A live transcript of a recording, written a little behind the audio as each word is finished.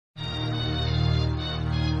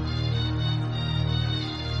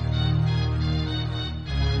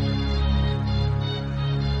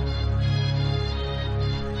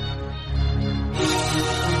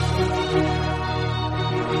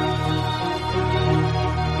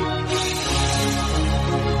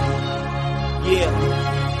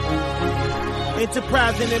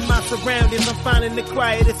Enterprising in my surroundings, I'm finding the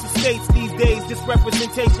quietest estates these days. This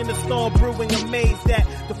representation of storm brewing, amazed that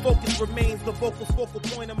the focus remains the focal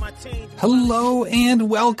point of my change. Hello and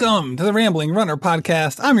welcome to the Rambling Runner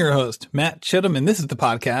Podcast. I'm your host, Matt Chittum, and this is the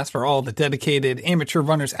podcast for all the dedicated amateur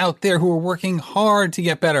runners out there who are working hard to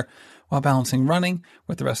get better while balancing running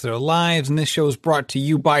with the rest of their lives. And this show is brought to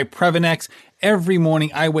you by Previnex. Every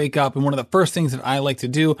morning I wake up and one of the first things that I like to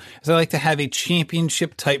do is I like to have a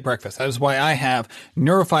championship type breakfast. That is why I have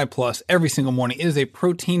Neurify Plus every single morning. It is a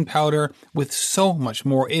protein powder with so much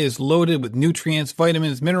more. It is loaded with nutrients,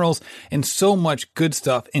 vitamins, minerals, and so much good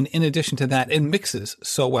stuff. And in addition to that, it mixes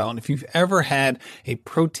so well. And if you've ever had a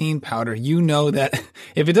protein powder, you know that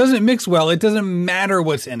if it doesn't mix well, it doesn't matter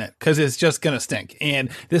what's in it because it's just going to stink.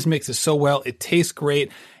 And this mixes so well. It tastes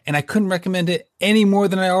great. And I couldn't recommend it any more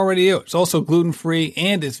than I already do. It's also gluten-free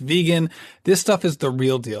and it's vegan. This stuff is the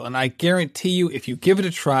real deal. And I guarantee you, if you give it a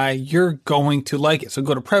try, you're going to like it. So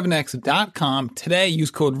go to Previnex.com today. Use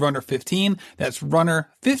code RUNNER15. That's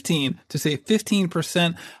RUNNER15 to save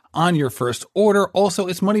 15% on your first order. Also,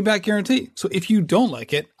 it's money back guarantee. So if you don't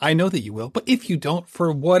like it, I know that you will. But if you don't,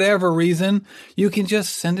 for whatever reason, you can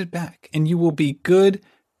just send it back and you will be good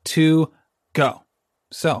to go.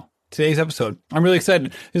 So today's episode, I'm really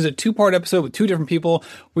excited. This is a two-part episode with two different people.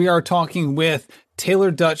 We are talking with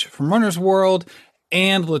Taylor Dutch from Runner's World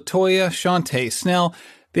and Latoya Shauntay Snell.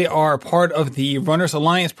 They are part of the Runners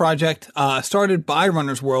Alliance project started by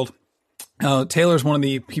Runner's World. Taylor's one of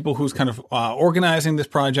the people who's kind of organizing this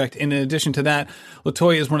project. And in addition to that,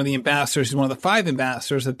 Latoya is one of the ambassadors. She's one of the 5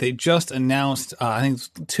 ambassadors that they just announced, I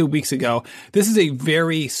think 2 weeks ago. This is a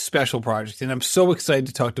very special project, and I'm so excited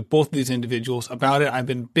to talk to both of these individuals about it. I've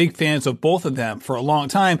been big fans of both of them for a long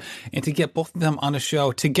time, and to get both of them on a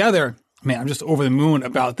show together, man, I'm just over the moon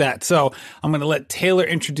about that. So I'm going to let Taylor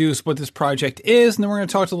introduce what this project is, and then we're going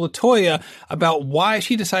to talk to Latoya about why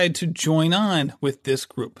she decided to join on with this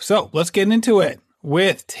group. So let's get into it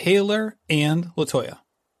with Taylor and Latoya.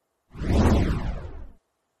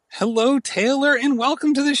 Hello, Taylor, and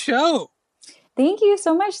welcome to the show. Thank you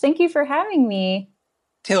so much. Thank you for having me.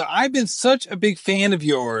 Taylor, I've been such a big fan of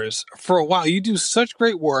yours for a while. You do such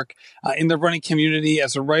great work in the running community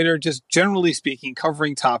as a writer, just generally speaking,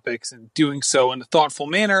 covering topics and doing so in a thoughtful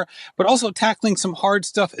manner, but also tackling some hard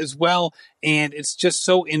stuff as well. And it's just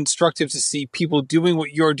so instructive to see people doing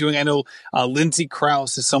what you're doing. I know Lindsay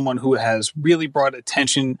Krause is someone who has really brought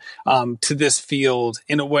attention to this field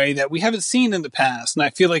in a way that we haven't seen in the past. And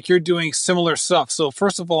I feel like you're doing similar stuff. So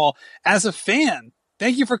first of all, as a fan,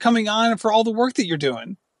 thank you for coming on and for all the work that you're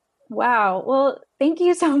doing. Wow. Well, thank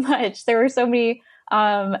you so much. There were so many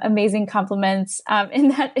amazing compliments in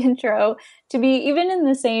that intro. To be even in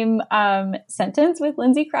the same sentence with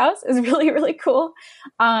Lindsay Krause is really, really cool.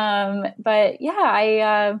 But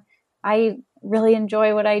yeah, I really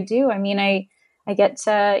enjoy what I do. I mean, I get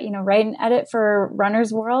to, write and edit for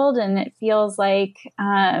Runner's World, and it feels like,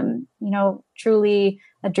 truly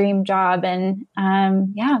a dream job. And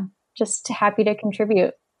yeah, just happy to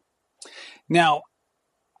contribute. Now,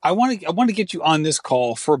 I want to get you on this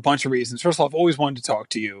call for a bunch of reasons. First of all, I've always wanted to talk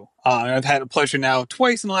to you. I've had a pleasure now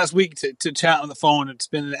twice in the last week to chat on the phone. It's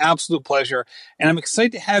been an absolute pleasure. And I'm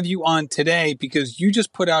excited to have you on today because you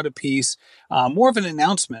just put out a piece, more of an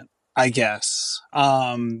announcement, I guess,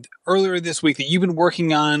 earlier this week that you've been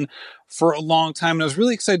working on for a long time. And I was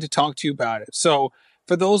really excited to talk to you about it. So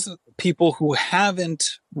for those people who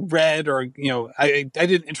haven't read or, I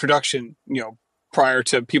did an introduction, prior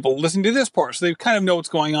to people listening to this part, so they kind of know what's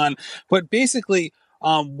going on. But basically,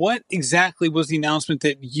 what exactly was the announcement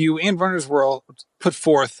that you and Runner's World put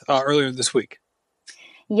forth earlier this week?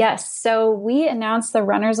 Yes. So we announced the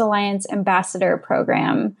Runners Alliance Ambassador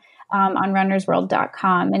Program on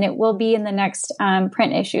runnersworld.com, and it will be in the next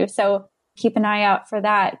print issue. So keep an eye out for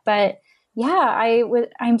that. But yeah,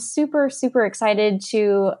 I'm super, super excited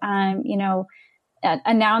to,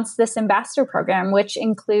 announce this ambassador program, which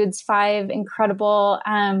includes 5 incredible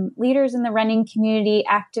leaders in the running community,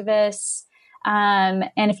 activists. And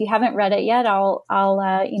if you haven't read it yet, I'll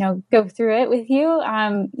go through it with you.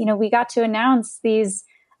 We got to announce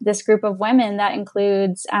this group of women that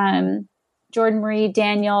includes Jordan Marie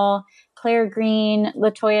Daniel, Claire Green,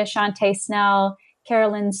 Latoya Shauntay Snell,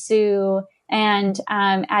 Carolyn Sue, and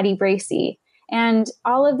Addie Bracey. And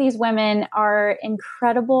all of these women are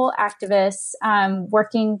incredible activists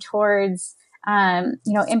working towards,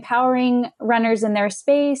 empowering runners in their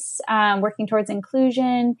space, working towards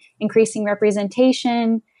inclusion, increasing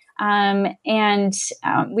representation. And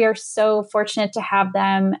we are so fortunate to have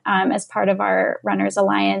them as part of our Runners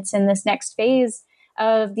Alliance in this next phase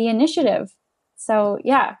of the initiative. So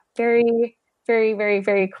yeah, very, very, very,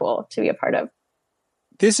 very cool to be a part of.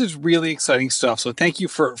 This is really exciting stuff. So thank you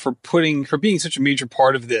for being such a major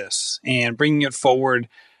part of this and bringing it forward.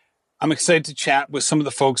 I'm excited to chat with some of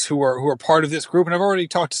the folks who are part of this group, and I've already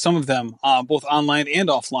talked to some of them, both online and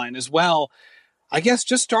offline as well. I guess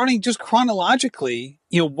just starting just chronologically,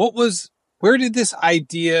 where did this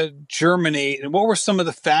idea germinate, and what were some of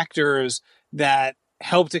the factors that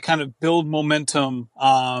helped it kind of build momentum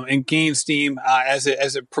and gain steam as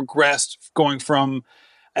it progressed, going from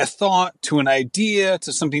a thought to an idea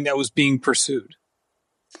to something that was being pursued?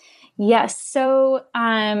 Yes. So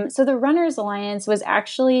the Runners Alliance was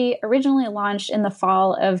actually originally launched in the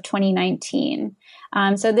fall of 2019.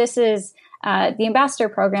 So this is the ambassador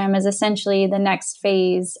program is essentially the next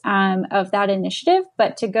phase of that initiative,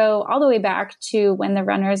 but to go all the way back to when the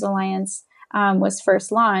Runners Alliance was first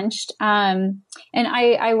launched. And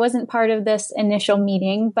I wasn't part of this initial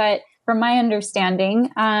meeting, but from my understanding,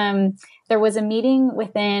 there was a meeting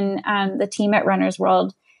within the team at Runner's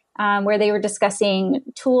World where they were discussing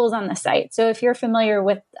tools on the site. So if you're familiar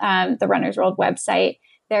with the Runner's World website,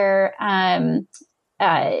 there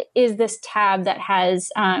is this tab that has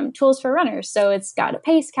tools for runners. So it's got a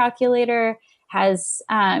pace calculator, has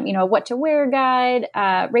what to wear guide,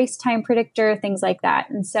 race time predictor, things like that.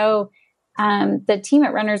 And so the team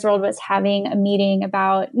at Runner's World was having a meeting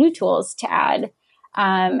about new tools to add.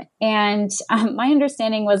 And my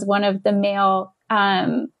understanding was one of the male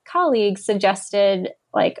colleagues suggested,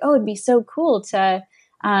 like, oh, it'd be so cool to,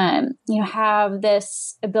 have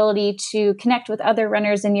this ability to connect with other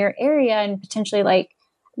runners in your area and potentially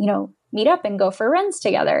meet up and go for runs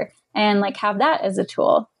together and have that as a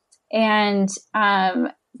tool. And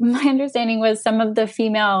my understanding was some of the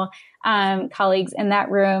female colleagues in that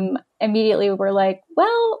room immediately were like,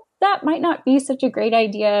 well, that might not be such a great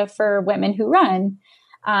idea for women who run.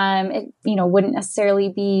 It wouldn't necessarily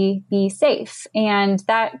be safe. And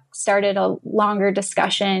that started a longer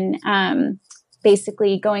discussion,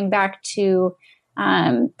 basically going back to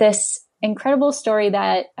this incredible story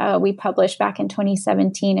that we published back in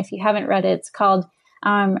 2017. If you haven't read it, it's called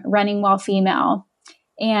Running While Female.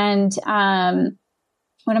 And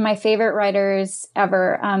one of my favorite writers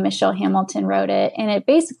ever, Michelle Hamilton, wrote it. And it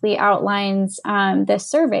basically outlines this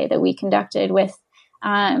survey that we conducted with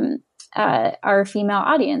our female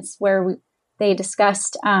audience, where they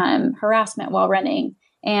discussed harassment while running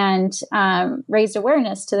and raised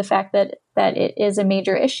awareness to the fact that it is a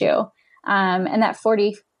major issue. And that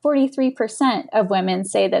 43% of women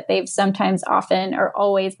say that they've sometimes, often, or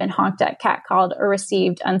always been honked at, catcalled, or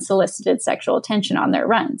received unsolicited sexual attention on their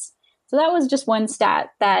runs. So that was just one stat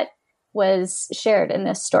that was shared in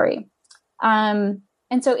this story. And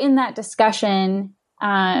so in that discussion,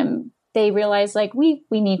 they realized we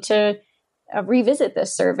need to revisit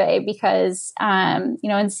this survey because,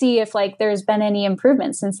 and see if there's been any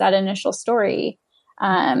improvement since that initial story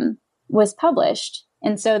was published.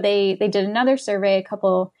 And so they did another survey a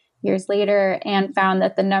couple years later and found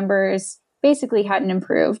that the numbers basically hadn't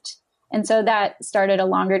improved. And so that started a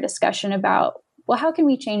longer discussion about, well, how can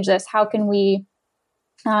we change this? How can we,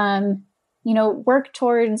 work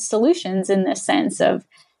towards solutions in this sense of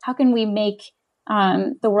how can we make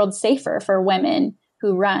the world safer for women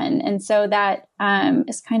who run? And so that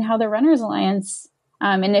is kind of how the Runners Alliance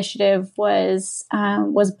initiative was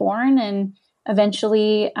born and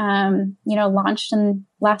eventually, launched in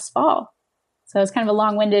last fall. So it's kind of a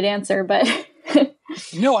long-winded answer, but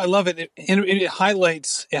no, I love it. It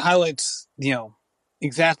highlights,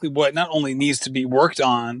 exactly what not only needs to be worked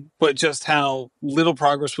on, but just how little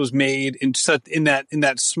progress was made in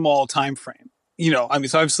that small time frame. So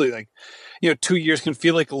obviously 2 years can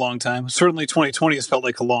feel like a long time. Certainly 2020 has felt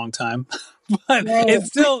like a long time, but right. It's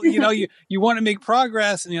still, you want to make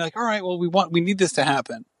progress and you're like, all right, well, we need this to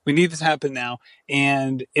happen. We need this to happen now.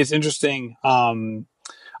 And it's interesting. I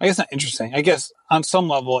guess not interesting. I guess on some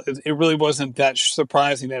level, it really wasn't that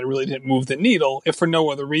surprising that it really didn't move the needle, if for no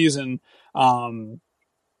other reason.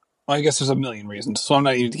 I guess there's a million reasons, so I'm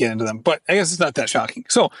not even to get into them, but I guess it's not that shocking.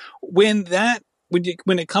 So when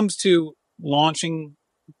it comes to launching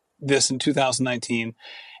this in 2019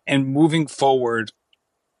 and moving forward,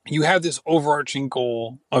 you have this overarching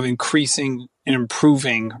goal of increasing and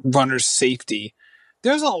improving runners' safety.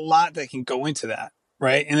 There's a lot that can go into that,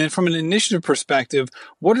 right? And then from an initiative perspective,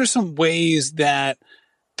 what are some ways that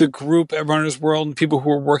the group at Runners World and people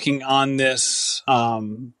who are working on this,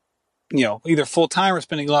 either full time or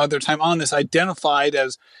spending a lot of their time on this, identified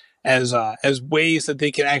as ways that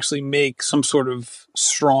they can actually make some sort of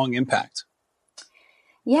strong impact?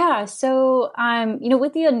 Yeah. So,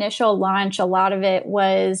 with the initial launch, a lot of it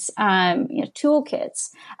was, toolkits,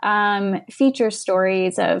 feature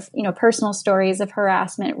stories of, personal stories of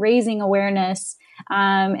harassment, raising awareness,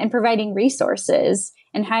 and providing resources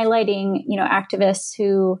and highlighting, activists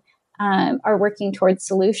who, are working towards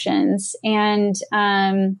solutions. And,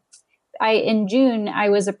 in June, I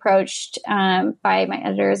was approached, by my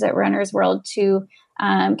editors at Runner's World to,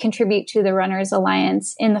 contribute to the Runners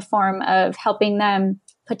Alliance in the form of helping them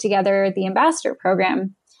put together the ambassador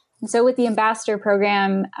program. And so with the ambassador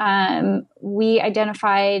program, we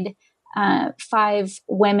identified 5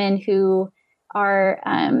 women who are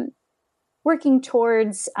working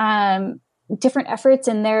towards different efforts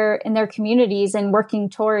in their communities and working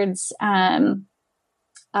towards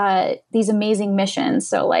these amazing missions.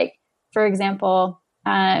 So, like, for example,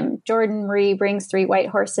 Jordan Marie brings 3 white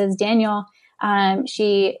horses. Daniel,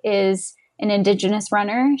 she is an Indigenous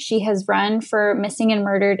runner. She has run for missing and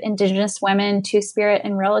murdered Indigenous women, Two-Spirit,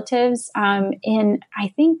 and relatives. I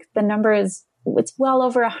think the number it's well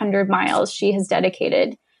over 100 miles she has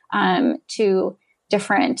dedicated to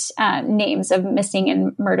different names of missing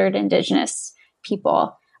and murdered Indigenous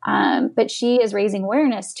people. But she is raising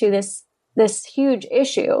awareness to this huge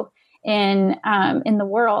issue in the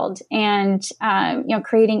world, and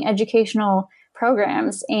creating educational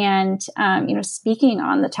programs and speaking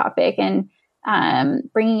on the topic and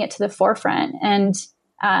bringing it to the forefront. And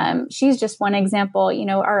she's just one example.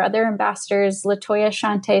 Our other ambassadors, Latoya,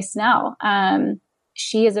 Shauntay, Snell.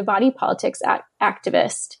 She is a body politics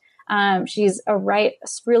activist. She's a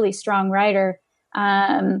really strong writer,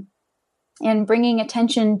 and bringing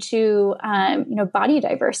attention to body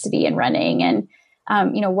diversity in running and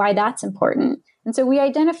why that's important. And so we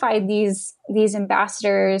identified these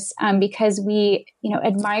ambassadors because we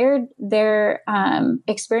admired their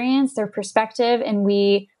experience, their perspective, and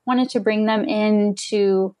we wanted to bring them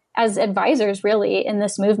into as advisors, really, in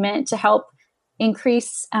this movement to help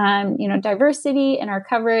increase diversity in our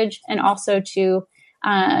coverage, and also to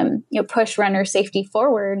push runner safety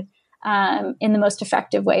forward in the most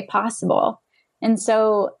effective way possible. And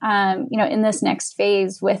so, in this next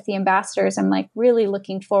phase with the ambassadors, I'm really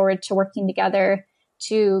looking forward to working together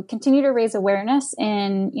to continue to raise awareness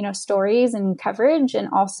in, stories and coverage. And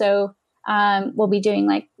also, we'll be doing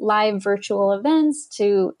live virtual events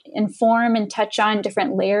to inform and touch on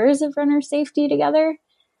different layers of runner safety together.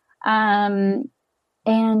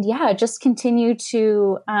 Just continue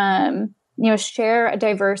to, share a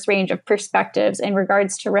diverse range of perspectives in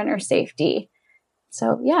regards to runner safety.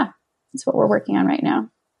 So, that's what we're working on right now.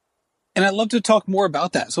 And I'd love to talk more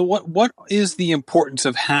about that. So what is the importance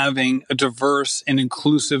of having a diverse and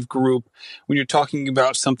inclusive group when you're talking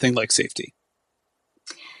about something like safety?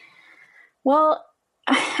 Well,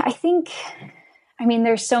 I think,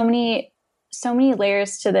 there's so many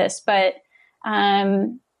layers to this, but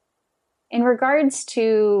in regards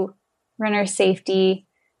to runner safety,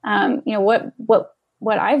 what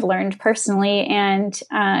I've learned personally and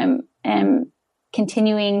am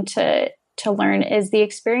continuing to learn is the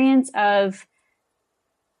experience of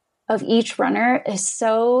each runner is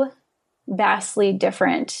so vastly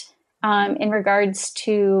different in regards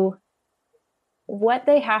to what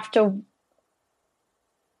they have to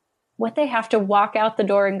walk out the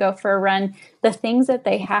door and go for a run, the things that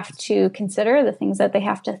they have to consider, the things that they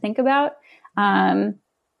have to think about,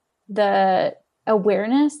 the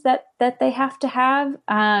awareness that they have to have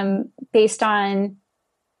based on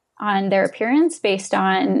their appearance, based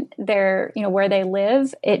on their, where they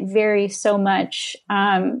live. It varies so much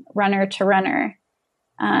runner to runner.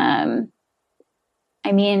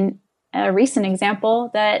 A recent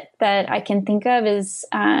example that I can think of is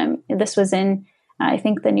this was in, I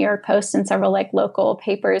think, the New York Post and several local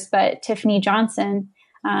papers, but Tiffany Johnson,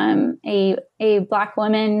 a Black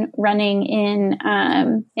woman running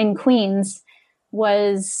in Queens,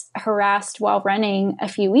 was harassed while running a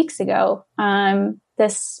few weeks ago.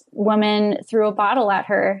 This woman threw a bottle at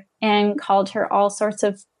her and called her all sorts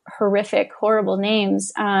of horrific, horrible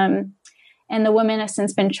names. And the woman has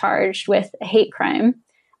since been charged with a hate crime,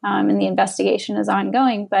 and the investigation is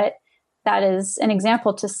ongoing. But that is an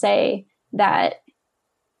example to say that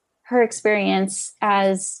her experience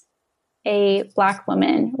as a Black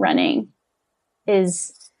woman running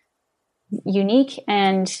is unique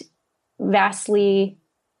and vastly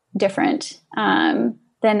different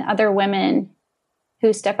than other women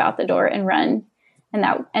who step out the door and run. And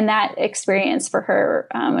that experience for her,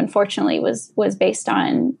 unfortunately, was based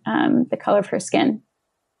on the color of her skin.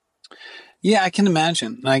 Yeah, I can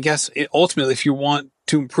imagine. And I guess ultimately, if you want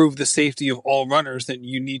to improve the safety of all runners, then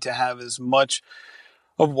you need to have as much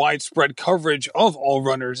of widespread coverage of all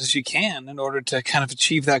runners as you can in order to kind of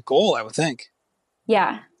achieve that goal, I would think.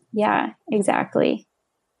 Yeah, exactly.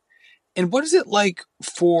 And what is it like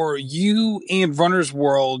for you and Runner's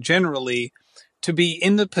World generally to be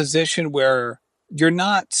in the position where you're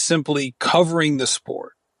not simply covering the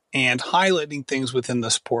sport and highlighting things within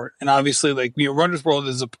the sport? And obviously, like, Runner's World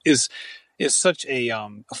is such a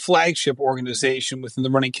flagship organization within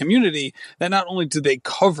the running community that not only do they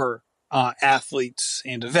cover athletes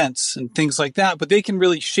and events and things like that, but they can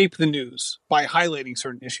really shape the news by highlighting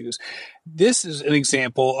certain issues. This is an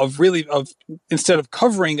example of instead of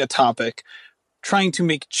covering a topic, trying to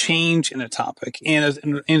make change in a topic, and as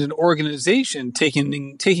an organization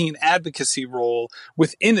taking an advocacy role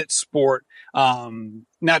within its sport,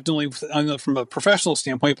 not only from a professional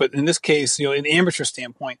standpoint, but in this case, an amateur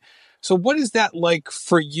standpoint. So what is that like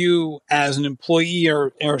for you as an employee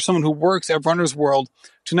or someone who works at Runner's World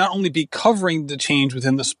to not only be covering the change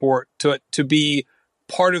within the sport, to be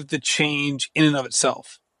part of the change in and of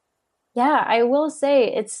itself? Yeah, I will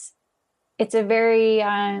say it's a very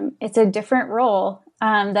it's a different role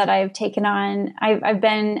that I've taken on. I've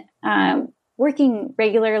been working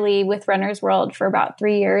regularly with Runner's World for about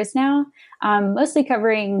 3 years now, mostly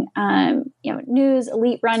covering news,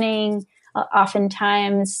 elite running,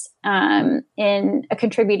 oftentimes in a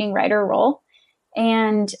contributing writer role.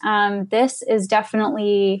 And this is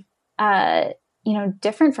definitely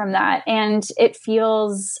different from that, and I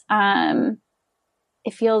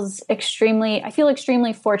feel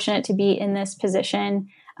extremely fortunate to be in this position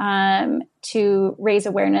to raise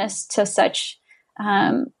awareness to such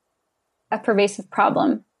a pervasive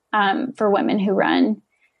problem for women who run.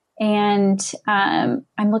 And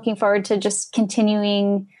I'm looking forward to just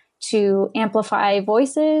continuing to amplify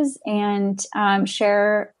voices and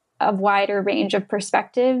share a wider range of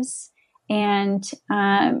perspectives, and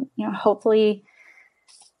hopefully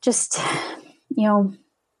just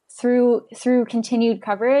through continued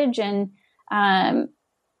coverage and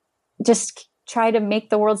just try to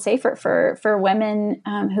make the world safer for women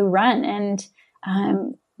who run, and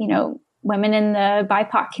women in the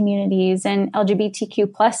BIPOC communities and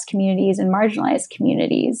LGBTQ plus communities and marginalized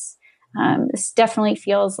communities. This definitely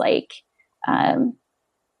feels like an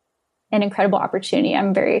incredible opportunity.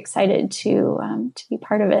 I'm very excited to be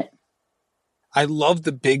part of it. I love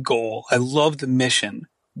the big goal. I love the mission.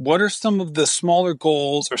 What are some of the smaller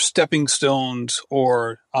goals or stepping stones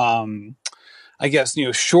or,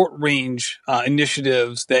 short range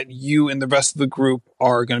initiatives that you and the rest of the group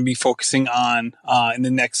are going to be focusing on in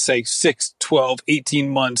the next, say, 6, 12, 18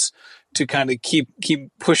 months to kind of keep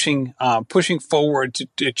pushing forward to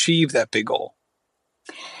achieve that big goal?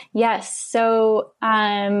 Yes. So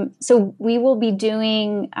we will be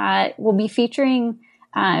we'll be featuring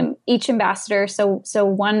each ambassador. So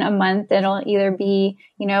one a month. It'll either be,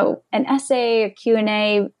 an essay, a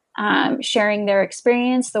Q&A, sharing their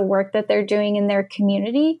experience, the work that they're doing in their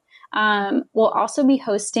community. We'll also be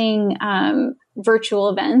hosting virtual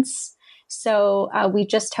events. So we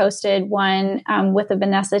just hosted one with the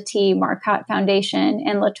Vanessa T. Marcotte Foundation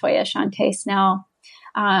and Latoya, Shauntay, Snell,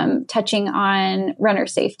 touching on runner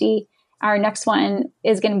safety. Our next one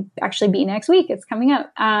is going to actually be next week. It's coming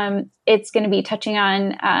up. It's going to be touching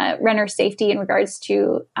on runner safety in regards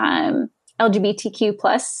to LGBTQ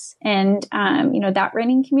plus and that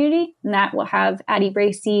running community. And that will have Addie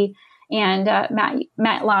Bracey and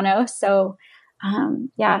Matt Lano. So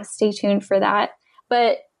stay tuned for that.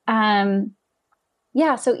 But so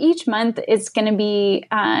each month it's going to be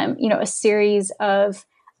a series of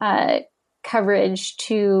coverage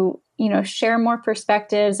to share more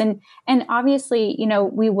perspectives. And obviously,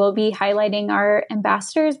 we will be highlighting our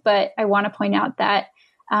ambassadors, but I want to point out that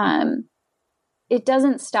it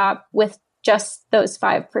doesn't stop with just those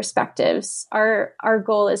 5 perspectives. Our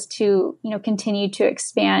goal is to, continue to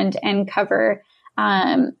expand and cover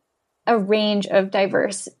a range of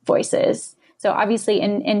diverse voices. So obviously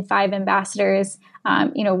in 5 ambassadors,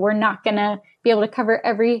 we're not going to be able to cover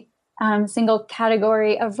every single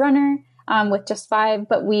category of runner with just 5,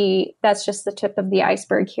 but that's just the tip of the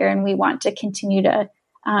iceberg here. And we want to continue to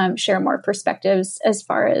share more perspectives as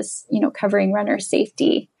far as, covering runner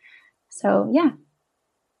safety. So, yeah.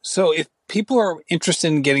 So if people are interested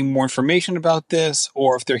in getting more information about this,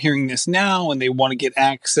 or if they're hearing this now and they want to get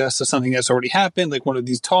access to something that's already happened, like one of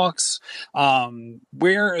these talks,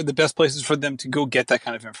 where are the best places for them to go get that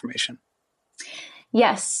kind of information?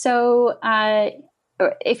 Yes. So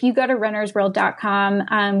if you go to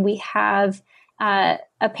runnersworld.com, we have a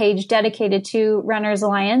page dedicated to Runners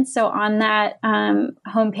Alliance. So on that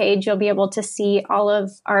homepage, you'll be able to see all of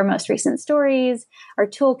our most recent stories, our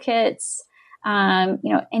toolkits,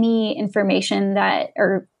 any information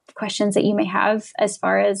or questions that you may have as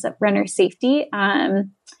far as runner safety.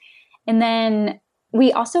 And then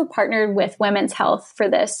we also partnered with Women's Health for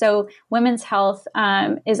this. So Women's Health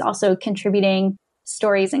is also contributing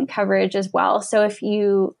stories and coverage as well. So if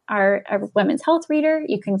you are a Women's Health reader,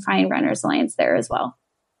 you can find Runners Alliance there as well.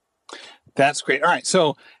 That's great. All right.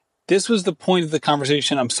 So this was the point of the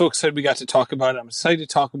conversation. I'm so excited we got to talk about it. I'm excited to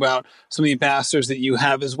talk about some of the ambassadors that you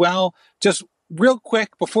have as well. Just real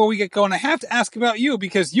quick, before we get going, I have to ask about you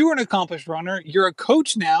because you are an accomplished runner. You're a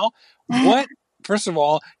coach now. First of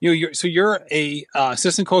all, you're a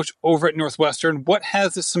assistant coach over at Northwestern. What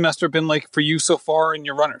has this semester been like for you so far in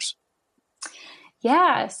your runners?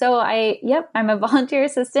 Yeah, so I'm a volunteer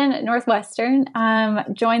assistant at Northwestern.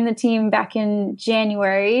 Joined the team back in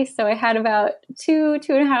January. So I had about two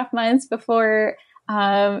and a half months before,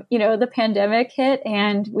 the pandemic hit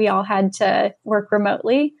and we all had to work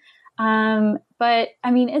remotely. But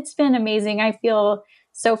I mean, it's been amazing. I feel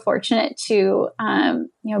so fortunate to,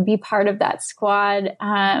 be part of that squad.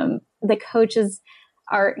 The coaches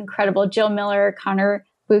are incredible. Jill Miller, Connor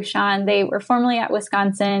Bouchon, they were formerly at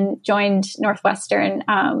Wisconsin, joined Northwestern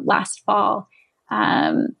last fall.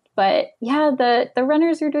 But yeah, the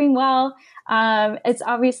runners are doing well. It's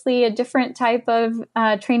obviously a different type of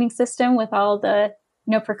training system with all the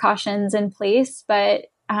precautions in place, but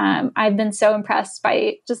I've been so impressed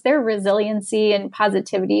by just their resiliency and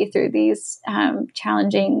positivity through these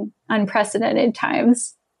challenging, unprecedented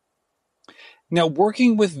times. Now,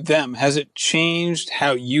 working with them, has it changed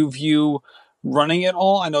how you view running at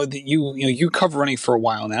all? I know that you cover running for a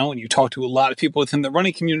while now, and you talk to a lot of people within the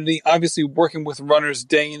running community. Obviously, working with runners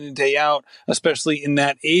day in and day out, especially in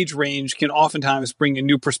that age range, can oftentimes bring a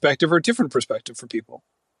new perspective or a different perspective for people.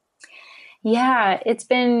 Yeah, it's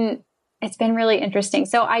been really interesting.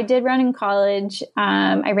 So I did run in college.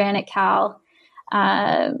 I ran at Cal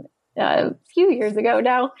a few years ago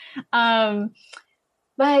now.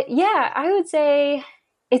 But yeah, I would say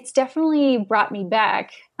it's definitely brought me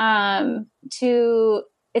back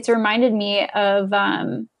it's reminded me of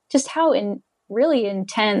just how really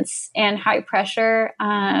intense and high pressure,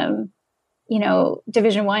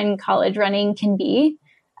 Division I college running can be.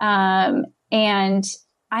 And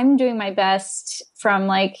I'm doing my best from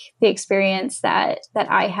like the experience that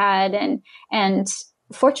I had and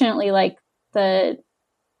fortunately like the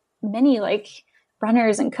many like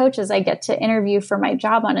runners and coaches I get to interview for my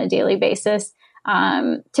job on a daily basis,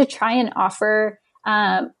 to try and offer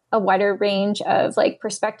a wider range of like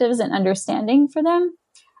perspectives and understanding for them.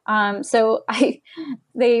 So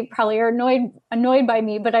they probably are annoyed by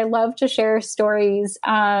me, but I love to share stories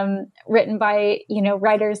written by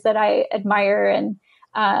writers that I admire and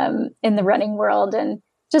in the running world, and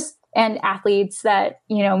athletes that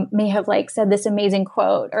may have like said this amazing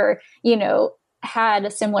quote or had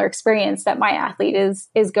a similar experience that my athlete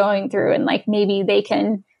is going through, and like maybe they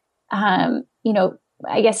can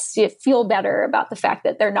I guess feel better about the fact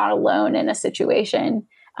that they're not alone in a situation.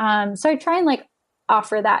 So I try and like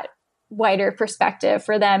offer that wider perspective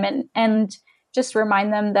for them and just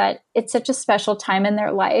remind them that it's such a special time in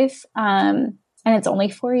their life. And it's only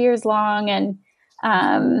 4 years long, and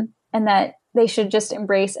that they should just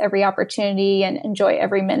embrace every opportunity and enjoy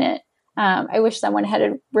every minute. I wish someone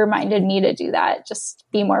had reminded me to do that. Just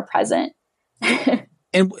be more present.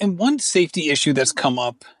 And one safety issue that's come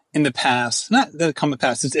up in the past, not that come in the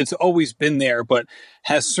past, it's always been there, but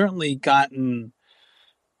has certainly gotten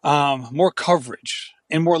more coverage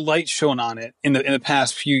and more light shown on it in the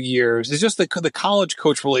past few years, is just the college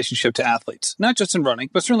coach relationship to athletes, not just in running,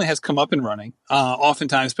 but certainly has come up in running.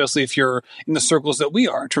 Oftentimes, especially if you're in the circles that we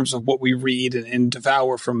are in terms of what we read and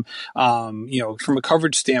devour from a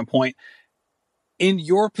coverage standpoint. In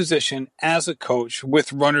your position as a coach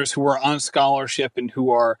with runners who are on scholarship and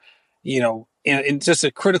who are, in just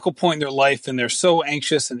a critical point in their life, and they're so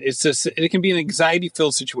anxious, and it can be an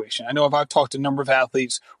anxiety-filled situation. I know I've talked to a number of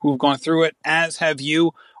athletes who've gone through it, as have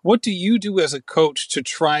you. What do you do as a coach to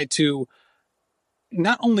try to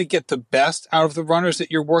not only get the best out of the runners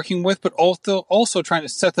that you're working with, but also trying to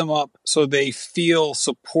set them up so they feel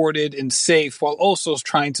supported and safe, while also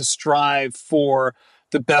trying to strive for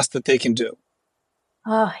the best that they can do?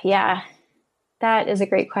 Oh, yeah. That is a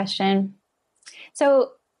great question.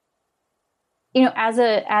 So, as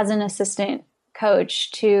an assistant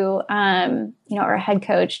coach to, our head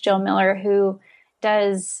coach, Jill Miller, who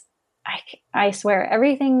does, I swear,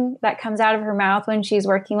 everything that comes out of her mouth when she's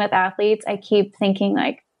working with athletes, I keep thinking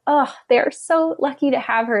like, oh, they are so lucky to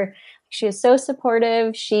have her. She is so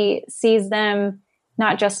supportive. She sees them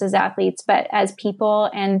not just as athletes, but as people,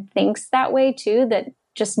 and thinks that way too, that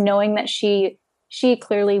just knowing that she she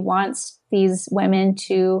clearly wants these women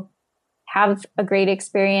to have a great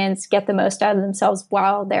experience, get the most out of themselves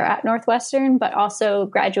while they're at Northwestern, but also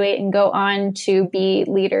graduate and go on to be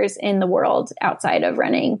leaders in the world outside of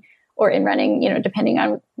running or in running, depending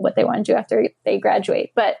on what they want to do after they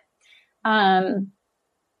graduate. But I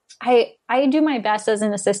do my best as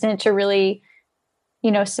an assistant to really,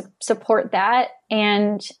 support that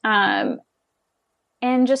and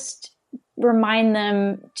just remind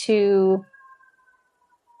them to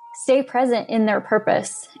stay present in their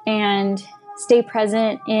purpose and stay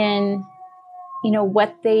present in,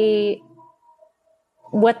 what the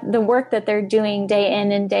work that they're doing day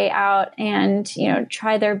in and day out, and,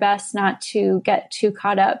 try their best not to get too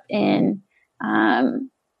caught up in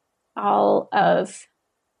all of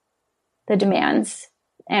the demands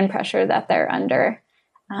and pressure that they're under.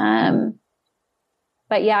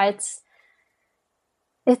 But yeah,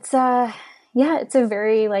 it's a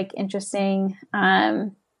very interesting,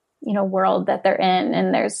 world that they're in.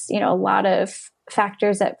 And there's, a lot of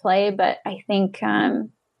factors at play, but I think,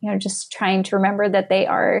 just trying to remember that they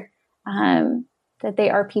are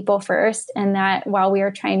people first, and that while we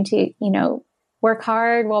are trying to, work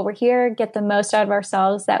hard while we're here, get the most out of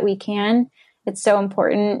ourselves that we can, it's so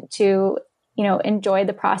important to, enjoy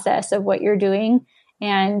the process of what you're doing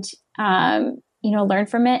and, learn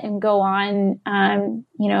from it and go on,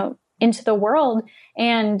 into the world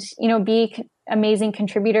and, be amazing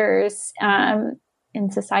contributors in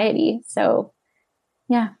society. So,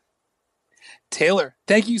 yeah. Taylor,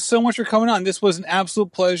 thank you so much for coming on. This was an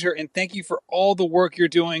absolute pleasure. And thank you for all the work you're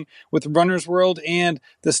doing with Runner's World and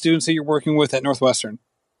the students that you're working with at Northwestern.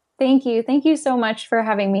 Thank you. Thank you so much for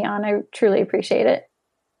having me on. I truly appreciate it.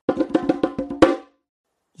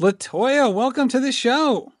 Latoya, welcome to the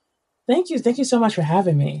show. Thank you. Thank you so much for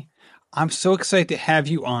having me. I'm so excited to have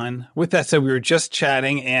you on. With that said, we were just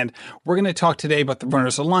chatting, and we're going to talk today about the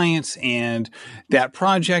Runners Alliance and that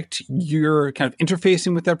project. You're kind of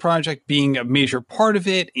interfacing with that project, being a major part of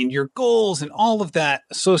it, and your goals and all of that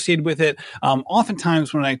associated with it.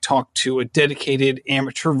 Oftentimes when I talk to a dedicated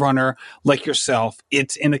amateur runner like yourself,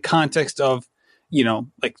 it's in the context of,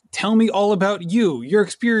 tell me all about you, your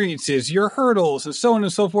experiences, your hurdles, and so on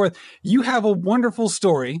and so forth. You have a wonderful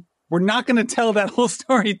story. We're not going to tell that whole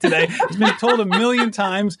story today. It's been told a million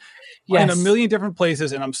times in a million different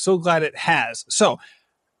places, and I'm so glad it has. So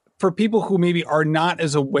for people who maybe are not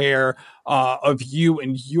as aware of you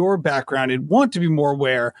and your background and want to be more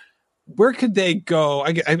aware, where could they go?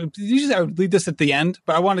 Usually I would leave this at the end,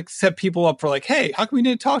 but I want to set people up for hey, how come we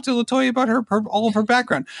didn't talk to Latoya about all of her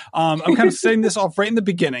background? I'm kind of setting this off right in the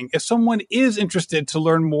beginning. If someone is interested to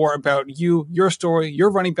learn more about you, your story, your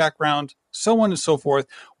running background, so on and so forth,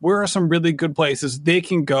 where are some really good places they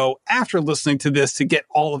can go after listening to this to get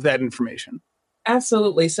all of that information?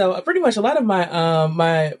 Absolutely. So pretty much a lot of my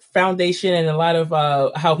my foundation and a lot of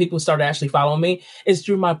how people started actually following me is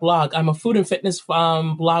through my blog. I'm a food and fitness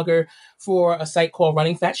blogger for a site called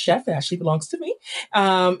Running Fat Chef. It actually belongs to me.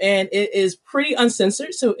 And it is pretty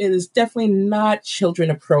uncensored. So it is definitely not children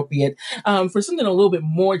appropriate. For something a little bit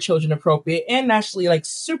more children appropriate and actually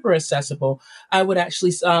super accessible, I would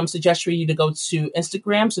actually suggest for you to go to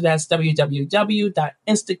Instagram. So that's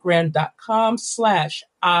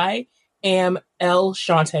www.instagram.com/I am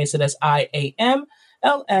Shauntay. So that's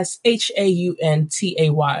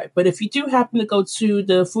IamLSHauntay. But if you do happen to go to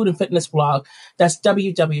the food and fitness blog, that's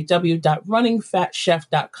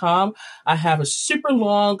www.runningfatchef.com. I have a super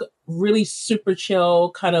long, really super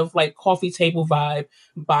chill kind of coffee table vibe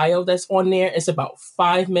bio that's on there. It's about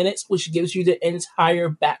 5 minutes, which gives you the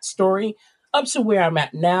entire backstory up to where I'm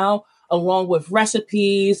at now, along with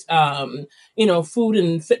recipes, food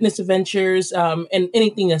and fitness adventures, and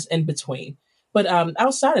anything that's in between. But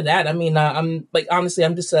outside of that, I'm honestly,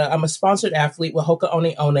 I'm a sponsored athlete with Hoka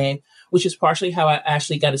One One, which is partially how I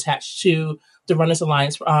actually got attached to the Runners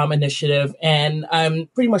Alliance initiative. And I'm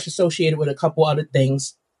pretty much associated with a couple other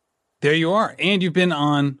things. There you are. And you've been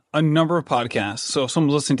on a number of podcasts. So if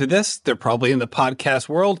someone's listening to this, they're probably in the podcast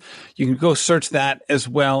world. You can go search that as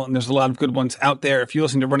well. And there's a lot of good ones out there. If you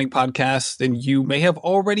listen to running podcasts, then you may have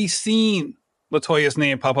already seen Latoya's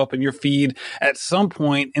name pop up in your feed at some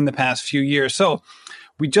point in the past few years. So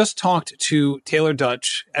we just talked to Taylor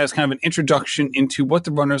Dutch as kind of an introduction into what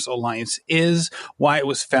the Runners Alliance is, why it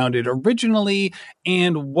was founded originally,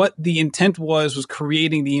 and what the intent was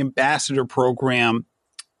creating the ambassador program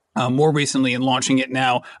more recently and launching it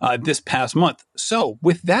now this past month. So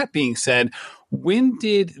with that being said, when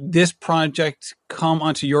did this project come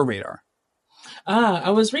onto your radar? I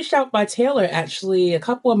was reached out by Taylor actually a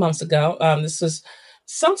couple of months ago. This was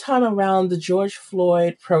sometime around the George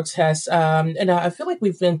Floyd protests, and I feel like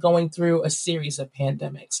we've been going through a series of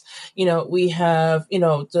pandemics. We have,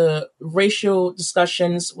 the racial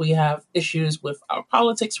discussions. We have issues with our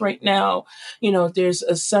politics right now. There's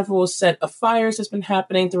a several set of fires that's been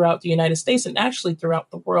happening throughout the United States and actually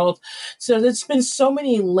throughout the world. So there's been so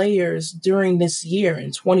many layers during this year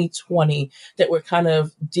in 2020 that we're kind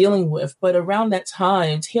of dealing with. But around that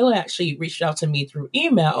time, Taylor actually reached out to me through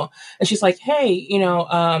email, and she's like, hey,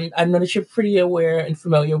 I know that you're pretty aware and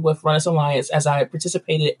familiar with Runners Alliance, as I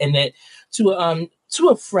participated in it to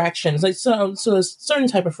a fraction, like so a certain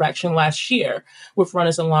type of fraction last year with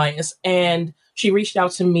Runners Alliance. And she reached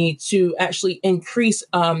out to me to actually increase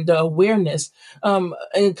the awareness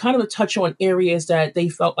and kind of a touch on areas that they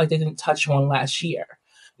felt like they didn't touch on last year.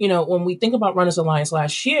 When we think about Runners Alliance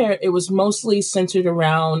last year, it was mostly centered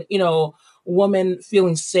around, women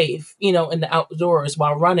feeling safe, in the outdoors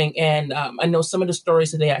while running. And I know some of the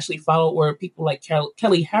stories that they actually followed were people like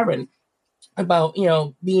Kelly Herron about,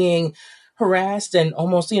 being harassed and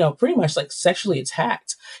almost, pretty much like sexually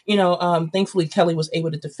attacked. Thankfully Kelly was able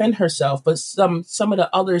to defend herself, but some of the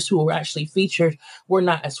others who were actually featured were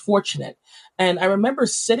not as fortunate. And I remember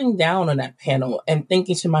sitting down on that panel and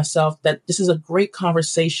thinking to myself that this is a great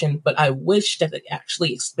conversation, but I wish that it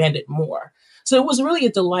actually expanded more. So it was really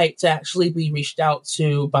a delight to actually be reached out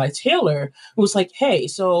to by Taylor, who was like, hey,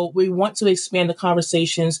 so we want to expand the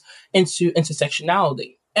conversations into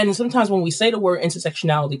intersectionality. And sometimes when we say the word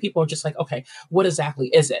intersectionality, people are just like, okay, what exactly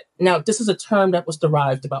is it? Now, this is a term that was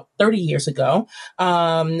derived about 30 years ago.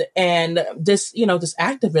 And this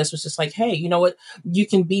activist was just like, hey, you know what? You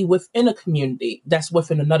can be within a community that's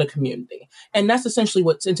within another community. And that's essentially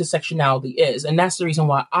what intersectionality is. And that's the reason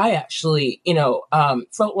why I actually,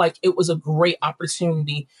 felt like it was a great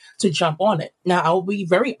opportunity to jump on it. Now, I'll be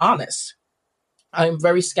very honest. I'm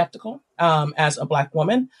very skeptical as a Black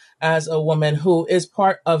woman, as a woman who is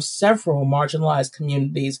part of several marginalized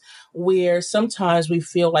communities, where sometimes we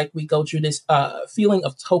feel like we go through this feeling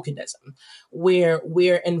of tokenism, where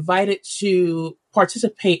we're invited to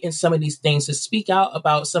participate in some of these things, to speak out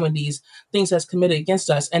about some of these things that's committed against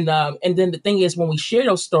us. And then the thing is, when we share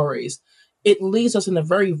those stories, it leaves us in a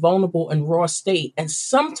very vulnerable and raw state. And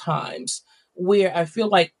sometimes where I feel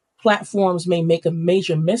like platforms may make a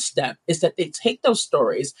major misstep is that they take those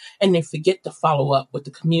stories and they forget to follow up with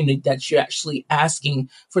the community that you're actually asking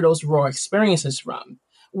for those raw experiences from.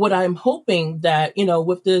 What I'm hoping that,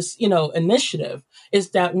 with this, initiative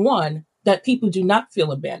is that, one, that people do not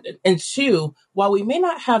feel abandoned. And two, while we may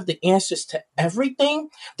not have the answers to everything,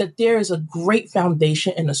 that there is a great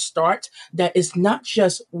foundation and a start that is not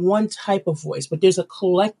just one type of voice, but there's a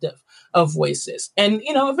collective of voices. And,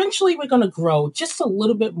 eventually we're going to grow just a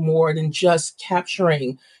little bit more than just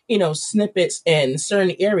capturing, snippets in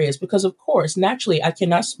certain areas, because of course, naturally, I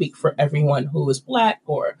cannot speak for everyone who is Black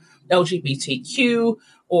or LGBTQ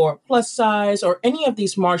or plus size or any of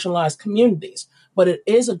these marginalized communities. But it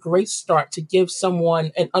is a great start to give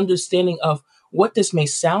someone an understanding of what this may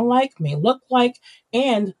sound like, may look like,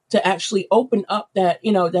 and to actually open up that,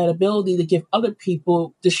 that ability to give other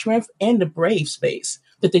people the strength and the brave space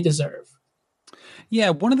that they deserve. Yeah,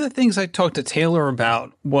 one of the things I talked to Taylor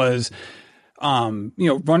about was,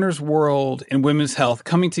 Runner's World and women's health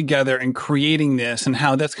coming together and creating this, and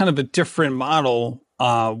how that's kind of a different model.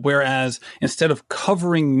 Whereas instead of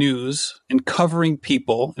covering news and covering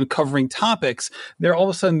people and covering topics, they're all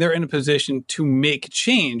of a sudden they're in a position to make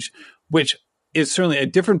change, which is certainly a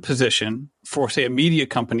different position for, say, a media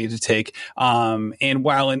company to take. And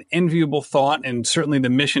while an enviable thought, and certainly the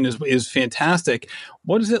mission is fantastic,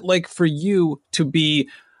 what is it like for you to be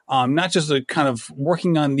not just a kind of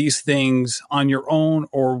working on these things on your own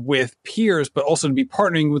or with peers, but also to be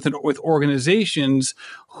partnering with organizations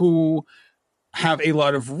who have a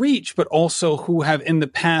lot of reach, but also who have in the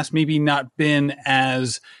past maybe not been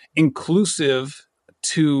as inclusive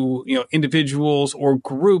to individuals or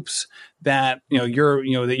groups that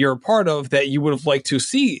you're a part of that you would have liked to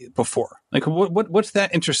see before? Like what's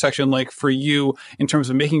that intersection like for you in terms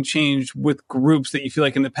of making change with groups that you feel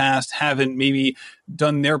like in the past haven't maybe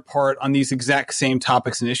done their part on these exact same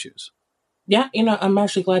topics and issues? Yeah, I'm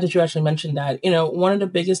actually glad that you actually mentioned that. One of the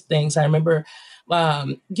biggest things I remember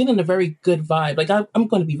getting a very good vibe. Like I'm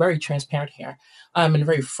going to be very transparent here, and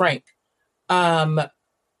very frank.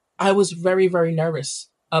 I was very, very nervous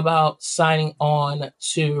about signing on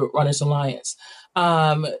to Runners Alliance.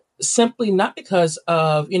 Simply not because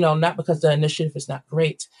the initiative is not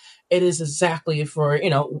great. It is exactly for,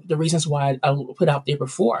 the reasons why I put out there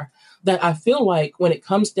before, that I feel like when it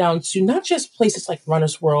comes down to not just places like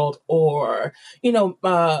Runner's World or,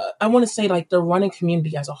 I want to say like the running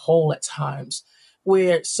community as a whole at times,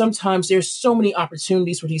 where sometimes there's so many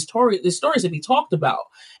opportunities for these stories to be talked about.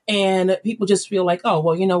 And people just feel like, oh,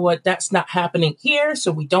 well, you know what? That's not happening here.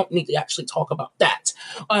 So we don't need to actually talk about that.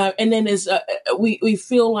 And then we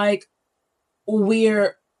feel like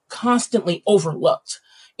we're constantly overlooked,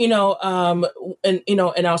 in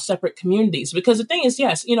our separate communities. Because the thing is,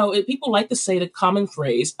 yes, people like to say the common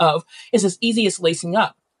phrase of, it's as easy as lacing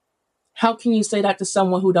up. How can you say that to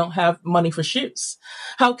someone who don't have money for shoes?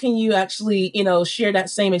 How can you actually, share that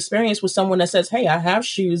same experience with someone that says, hey, I have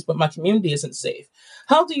shoes, but my community isn't safe?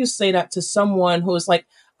 How do you say that to someone who is like,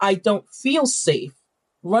 I don't feel safe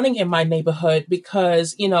running in my neighborhood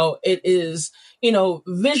because, it is,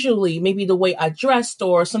 visually, maybe the way I dressed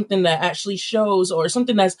or something that actually shows, or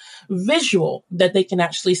something that's visual that they can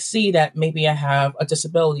actually see that maybe I have a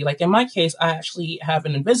disability. Like in my case, I actually have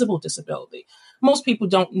an invisible disability. Most people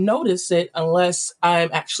don't notice it unless I'm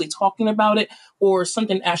actually talking about it, or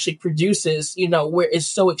something actually produces, where it's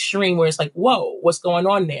so extreme, where it's like, whoa, what's going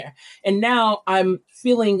on there? And now I'm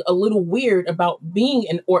feeling a little weird about being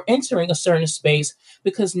in or entering a certain space,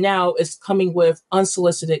 because now it's coming with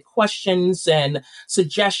unsolicited questions and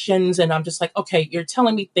suggestions. And I'm just like, okay, you're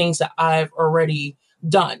telling me things that I've already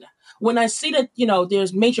done. When I see that,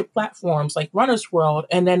 there's major platforms like Runner's World,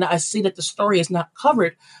 and then I see that the story is not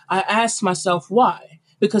covered, I ask myself why.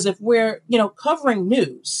 Because if we're, covering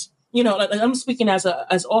news, I'm speaking as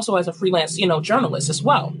also as a freelance, journalist as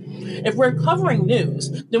well. If we're covering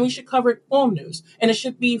news, then we should cover all news. And it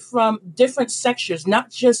should be from different sections, not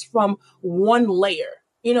just from one layer.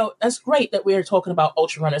 That's great that we're talking about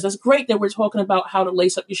ultra runners. That's great that we're talking about how to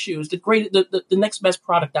lace up your shoes, the next best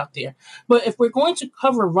product out there. But if we're going to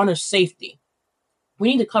cover runner safety, we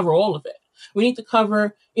need to cover all of it. We need to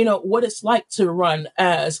cover, what it's like to run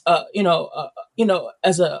as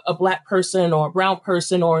as a Black person or a brown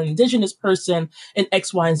person or an Indigenous person in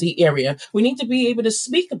X, Y, and Z area. We need to be able to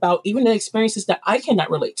speak about even the experiences that I cannot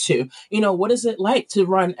relate to. What is it like to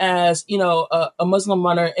run as, a Muslim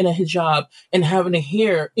runner in a hijab and having to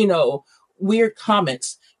hear, weird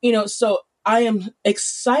comments, so I am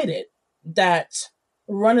excited that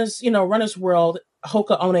Runner's World,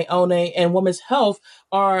 Hoka One One, and Women's Health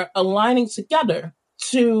are aligning together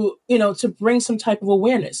to bring some type of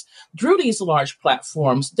awareness through these large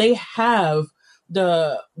platforms. They have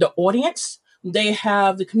the audience, they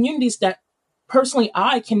have the communities that personally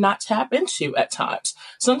I cannot tap into at times.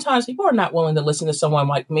 Sometimes people are not willing to listen to someone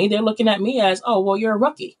like me. They're looking at me as, oh, well, you're a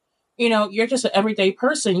rookie. You're just an everyday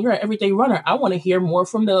person. You're an everyday runner. I want to hear more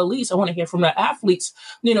from the elites. I want to hear from the athletes,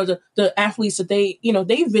 the athletes that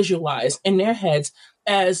they visualize in their heads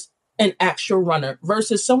as an actual runner,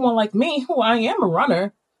 versus someone like me, who I am a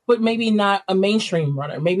runner, but maybe not a mainstream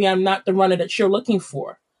runner. Maybe I'm not the runner that you're looking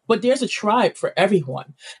for. But there's a tribe for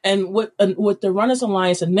everyone. And with the Runners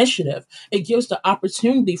Alliance initiative, it gives the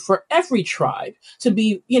opportunity for every tribe to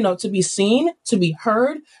be, to be seen, to be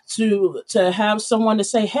heard, to have someone to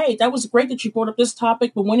say, hey, that was great that you brought up this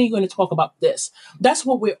topic, but when are you going to talk about this? That's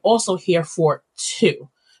what we're also here for too.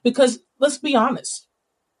 Because let's be honest,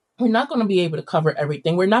 we're not going to be able to cover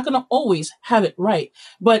everything. We're not going to always have it right.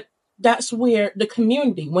 But that's where the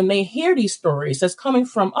community, when they hear these stories that's coming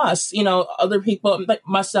from us, other people like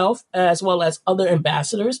myself, as well as other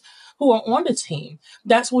ambassadors who are on the team,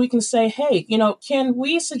 that's where we can say, hey, can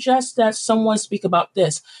we suggest that someone speak about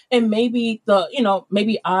this? And maybe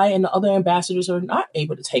maybe I and the other ambassadors are not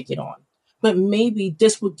able to take it on. But maybe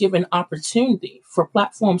this would give an opportunity for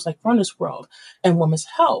platforms like Runner's World and Women's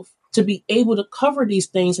Health to be able to cover these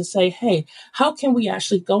things and say, hey, how can we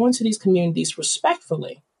actually go into these communities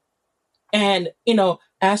respectfully and,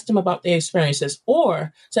 ask them about their experiences,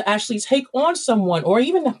 or to actually take on someone, or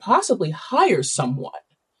even possibly hire someone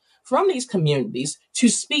from these communities to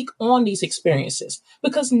speak on these experiences,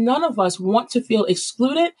 because none of us want to feel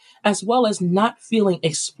excluded as well as not feeling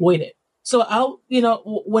exploited. So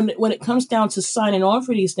when it comes down to signing on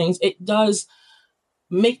for these things, it does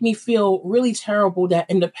make me feel really terrible that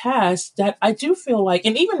in the past that I do feel like,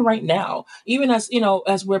 and even right now, even as,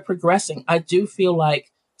 as we're progressing, I do feel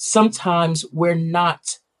like sometimes we're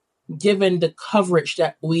not given the coverage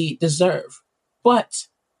that we deserve. But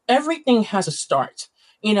everything has a start.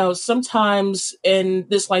 Sometimes in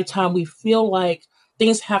this lifetime, we feel like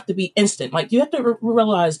things have to be instant. Like, you have to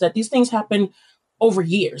realize that these things happen over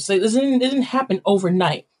years. It didn't happen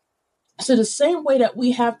overnight. So the same way that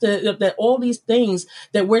we have to, that all these things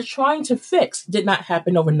that we're trying to fix did not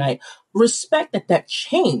happen overnight. Respect that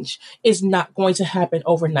change is not going to happen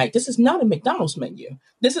overnight. This is not a McDonald's menu.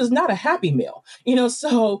 This is not a Happy Meal.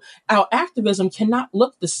 So our activism cannot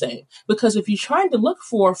look the same, because if you're trying to look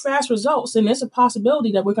for fast results, then there's a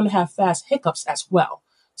possibility that we're going to have fast hiccups as well.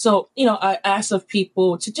 So, I ask of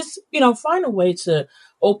people to just, find a way to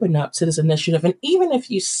open up to this initiative. And even if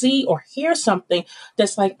you see or hear something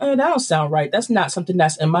that's like, oh, that don't sound right, that's not something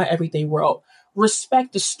that's in my everyday world,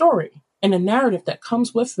 respect the story and the narrative that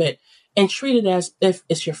comes with it and treat it as if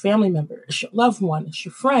it's your family member, it's your loved one, it's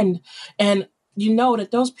your friend. And you know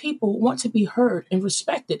that those people want to be heard and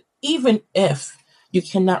respected, even if you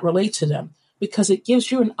cannot relate to them, because it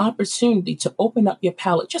gives you an opportunity to open up your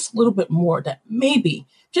palette just a little bit more, that maybe,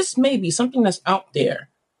 just maybe, something that's out there,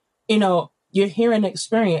 you're hearing an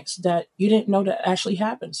experience that you didn't know that actually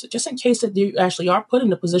happened. So just in case that you actually are put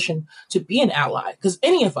in a position to be an ally, because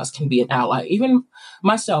any of us can be an ally, even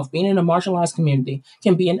myself being in a marginalized community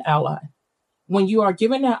can be an ally. When you are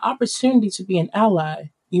given that opportunity to be an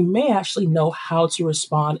ally, you may actually know how to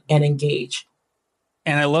respond and engage.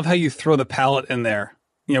 And I love how you throw the palette in there,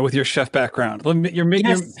 with your chef background. You're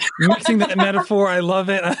mixing that metaphor. I love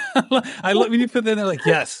it. I love when you put that in there, like,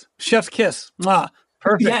 yes, chef's kiss.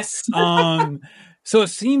 Perfect. Yes. So it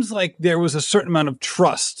seems like there was a certain amount of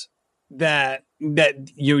trust that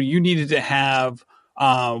you needed to have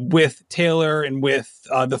with Taylor and with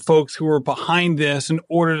the folks who were behind this in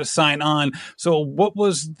order to sign on. So what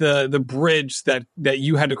was the bridge that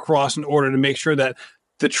you had to cross in order to make sure that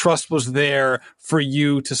the trust was there for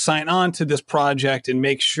you to sign on to this project and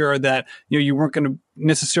make sure that you weren't going to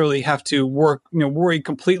necessarily have to worry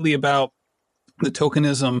completely about the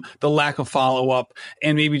tokenism, the lack of follow-up,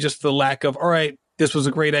 and maybe just the lack of, all right, this was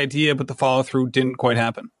a great idea, but the follow-through didn't quite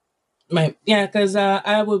happen? Right. Yeah, because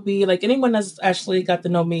I would be like, anyone that's actually got to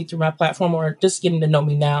know me through my platform or just getting to know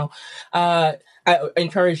me now, I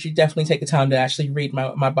encourage you definitely take the time to actually read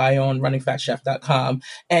my bio on runningfatchef.com,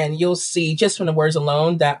 and you'll see just from the words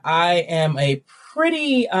alone that I am a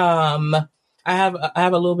pretty I have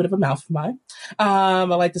a little bit of a mouth of mine. I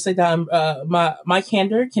like to say that my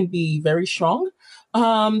candor can be very strong.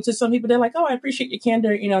 To some people, they're like, "Oh, I appreciate your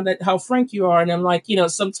candor. That how frank you are." And I'm like,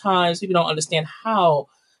 sometimes people don't understand how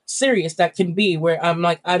serious that can be. Where I'm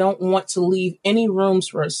like, I don't want to leave any rooms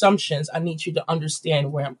for assumptions. I need you to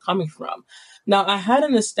understand where I'm coming from. Now, I had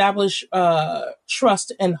an established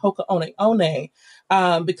trust in Hoka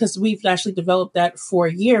One because we've actually developed that for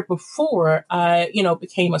a year before I,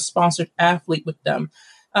 became a sponsored athlete with them.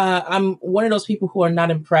 I'm one of those people who are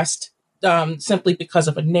not impressed simply because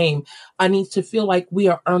of a name. I need to feel like we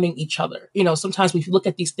are earning each other. Sometimes we look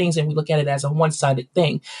at these things and we look at it as a one-sided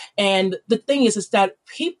thing. And the thing is that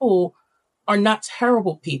people are not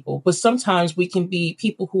terrible people, but sometimes we can be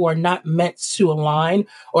people who are not meant to align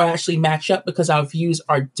or actually match up because our views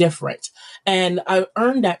are different. And I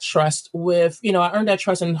earned that trust and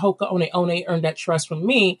Hoka One earned that trust from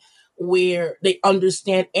me, where they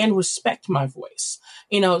understand and respect my voice.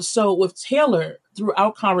 So with Taylor, through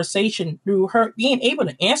our conversation, through her being able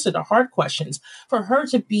to answer the hard questions, for her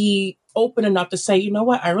to be open enough to say, you know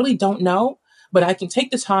what, I really don't know, but I can take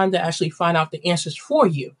the time to actually find out the answers for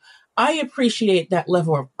you. I appreciate that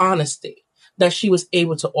level of honesty that she was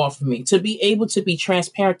able to offer me, to be able to be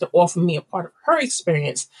transparent, to offer me a part of her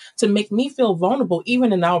experience, to make me feel vulnerable,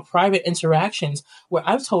 even in our private interactions where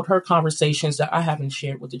I've told her conversations that I haven't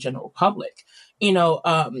shared with the general public,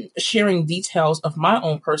 sharing details of my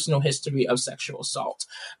own personal history of sexual assault.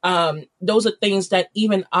 Those are things that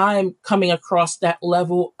even I'm coming across that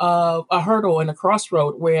level of a hurdle and a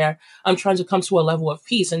crossroad where I'm trying to come to a level of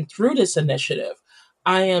peace. And through this initiative,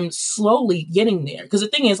 I am slowly getting there. Because the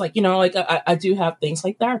thing is, I do have things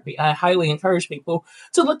like therapy. I highly encourage people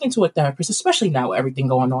to look into a therapist, especially now with everything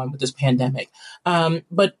going on with this pandemic.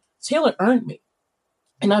 But Taylor earned me.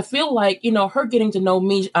 And I feel like, her getting to know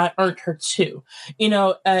me, I earned her too.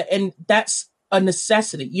 And that's a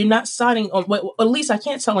necessity. You're not signing on, well, at least I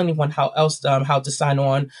can't tell anyone how to sign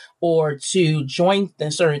on or to join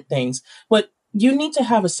certain things. But you need to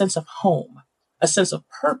have a sense of home, a sense of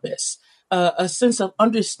purpose, a sense of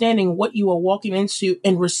understanding what you are walking into,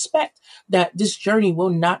 and respect that this journey will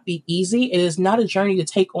not be easy. It is not a journey to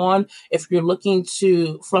take on if you're looking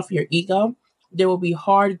to fluff your ego. There will be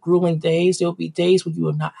hard, grueling days. There will be days when you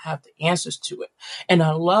will not have the answers to it. And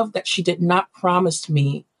I love that she did not promise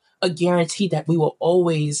me a guarantee that we will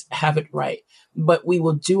always have it right, but we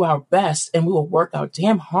will do our best and we will work our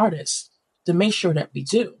damn hardest to make sure that we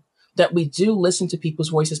do listen to people's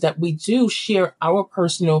voices, that we do share our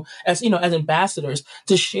personal, as ambassadors,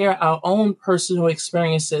 to share our own personal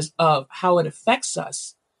experiences of how it affects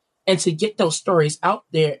us, and to get those stories out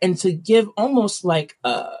there and to give almost like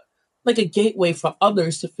a gateway for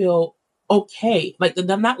others to feel okay. Like,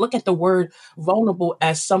 to not look at the word vulnerable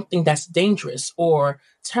as something that's dangerous or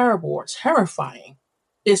terrible or terrifying.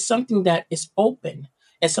 It's something that is open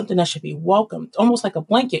It's something that should be welcomed, almost like a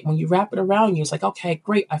blanket. When you wrap it around you, it's like, okay,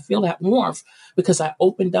 great. I feel that warmth because I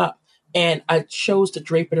opened up and I chose to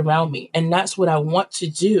drape it around me. And that's what I want to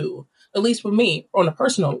do, at least for me on a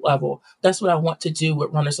personal level. That's what I want to do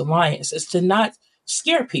with Runners Alliance, is to not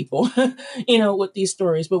scare people, with these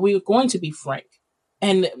stories, but we are going to be frank.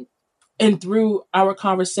 And through our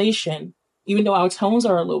conversation, even though our tones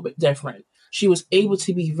are a little bit different, she was able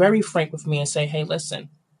to be very frank with me and say, hey, listen,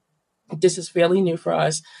 this is fairly new for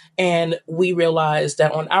us. And we realize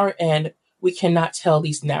that on our end, we cannot tell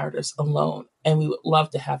these narratives alone. And we would love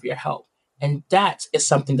to have your help. And that is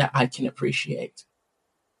something that I can appreciate.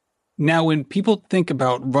 Now, when people think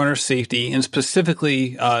about runner safety, and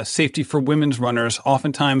specifically safety for women's runners,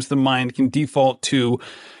 oftentimes the mind can default to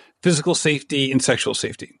physical safety and sexual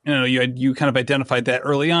safety. You kind of identified that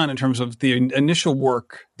early on in terms of the initial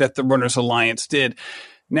work that the Runners Alliance did.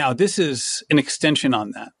 Now, this is an extension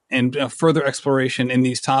on that and further exploration in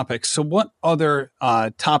these topics. So what other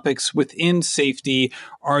topics within safety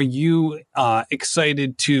are you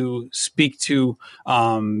excited to speak to,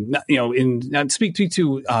 the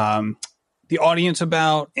audience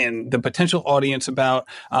about and the potential audience about,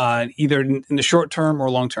 either in the short term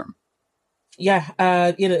or long term?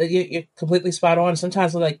 Yeah, you're completely spot on.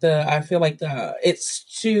 Sometimes I feel like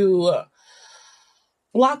it's too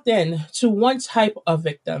locked in to one type of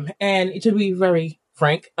victim. And to be very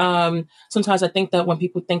frank, sometimes I think that when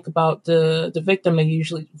people think about the victim, they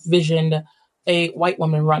usually vision a white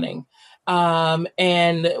woman running.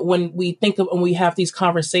 And when we have these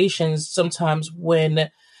conversations, sometimes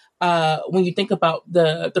when you think about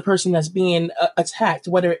the person that's being attacked,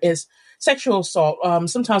 whether it's sexual assault,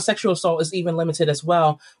 sometimes sexual assault is even limited as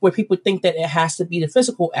well, where people think that it has to be the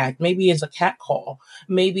physical act. Maybe it's a cat call.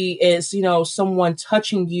 Maybe it's, someone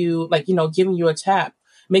touching you, giving you a tap,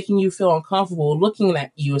 making you feel uncomfortable, looking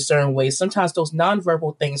at you a certain way. Sometimes those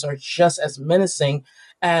nonverbal things are just as menacing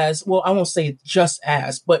as, well, I won't say just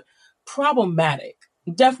as, but problematic.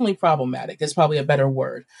 Definitely problematic is probably a better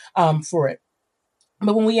word for it.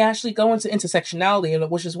 But when we actually go into intersectionality,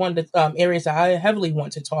 which is one of the areas that I heavily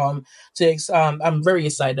want I'm very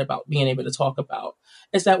excited about being able to talk about,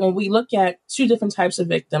 is that when we look at two different types of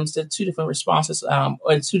victims, the two different responses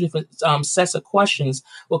or two different sets of questions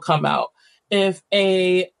will come out. If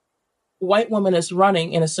a white woman is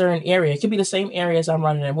running in a certain area, it could be the same area as I'm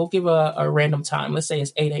running in. We'll give a random time. Let's say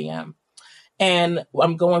it's 8 a.m. And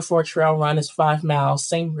I'm going for a trail run. It's 5 miles,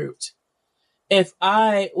 same route. If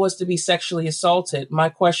I was to be sexually assaulted, my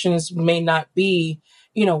questions may not be,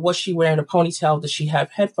 was she wearing a ponytail? Does she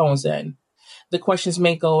have headphones in? The questions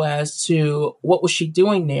may go as to what was she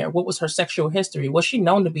doing there? What was her sexual history? Was she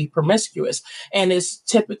known to be promiscuous? And it's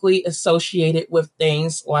typically associated with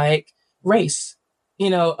things like race,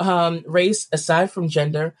 race aside from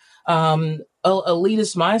gender,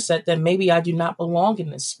 elitist mindset that maybe I do not belong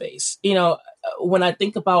in this space. When I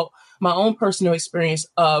think about my own personal experience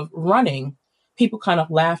of running, people kind of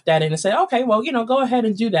laughed at it and said, okay, well, go ahead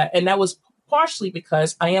and do that. And that was partially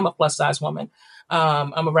because I am a plus size woman.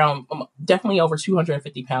 I'm definitely over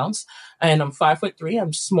 250 pounds and I'm 5'3".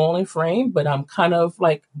 I'm small in frame, but I'm kind of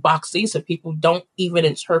like boxy. So people don't even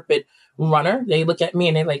interpret runner. They look at me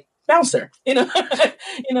and they're like, bouncer, I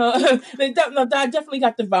definitely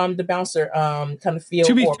got the bouncer kind of feel.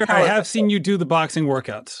 To be fair, I have seen you do the boxing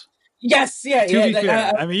workouts. Yes, yeah, to be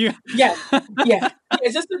fair, yeah.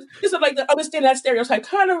 Just to like to understand that stereotype,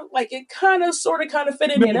 kind of sort of fit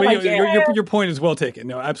in there. Your point is well taken.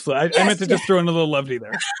 No, absolutely. I meant to just throw in a little levity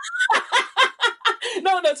there.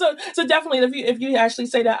 No. So definitely, if you actually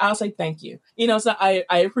say that, I'll say thank you. So I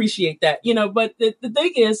appreciate that. But the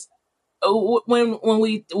thing is, when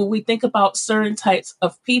we think about certain types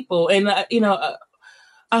of people, and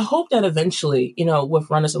I hope that eventually, with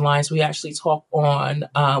Runners Alliance, we actually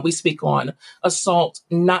we speak on assault,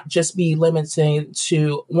 not just be limited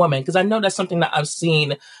to women. Because I know that's something that I've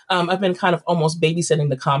seen. I've been kind of almost babysitting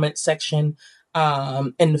the comment section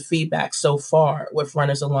and the feedback so far with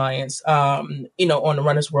Runners Alliance, on the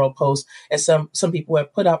Runners World post. And some people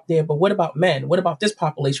have put out there, but what about men? What about this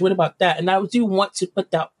population? What about that? And I do want to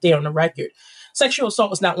put that there on the record. Sexual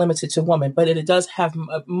assault is not limited to women, but it does have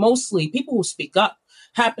mostly people who speak up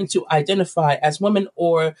happen to identify as women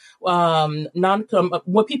or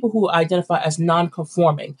people who identify as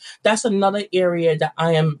non-conforming. That's another area that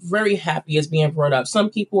I am very happy is being brought up. Some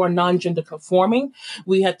people are non-gender conforming.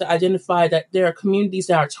 We have to identify that there are communities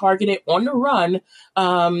that are targeted on the run,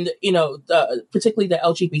 particularly the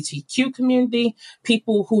LGBTQ community,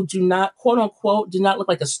 people who do not, quote unquote, do not look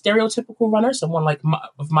like a stereotypical runner, someone like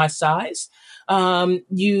of my size.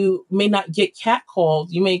 You may not get catcalled.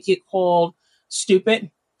 You may get called stupid,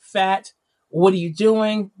 fat, what are you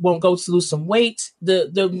doing? Won't go to lose some weight.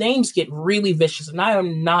 The names get really vicious, and I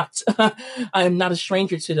am not I am not a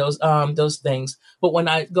stranger to those things. But when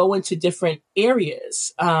I go into different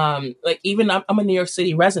areas, like even I'm a New York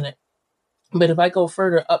City resident, but if I go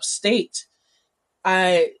further upstate,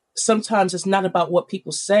 I sometimes it's not about what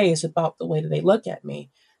people say, it's about the way that they look at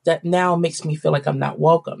me. That now makes me feel like I'm not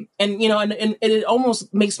welcome. And, and it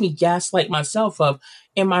almost makes me gaslight myself of,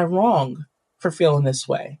 am I wrong for feeling this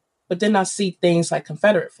way? But then I see things like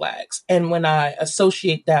Confederate flags. And when I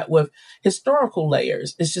associate that with historical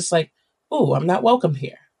layers, it's just like, oh, I'm not welcome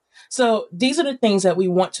here. So these are the things that we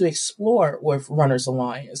want to explore with Runners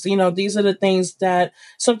Alliance. These are the things that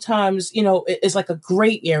sometimes, it's like a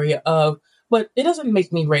gray area of, but it doesn't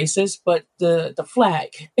make me racist, but the flag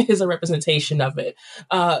is a representation of it.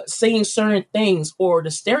 Saying certain things or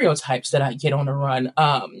the stereotypes that I get on a run,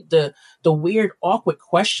 the weird, awkward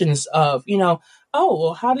questions of, oh,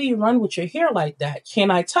 well, how do you run with your hair like that?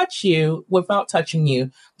 Can I touch you without touching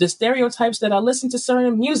you? The stereotypes that I listen to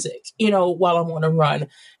certain music, while I'm on a run.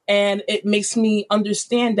 And it makes me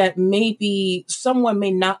understand that maybe someone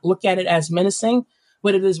may not look at it as menacing,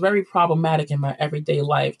 but it is very problematic in my everyday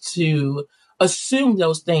life to assume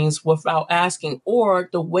those things without asking, or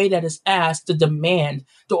the way that it's asked, to demand,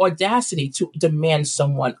 the audacity to demand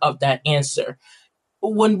someone of that answer.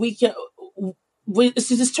 When it's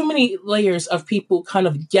just too many layers of people kind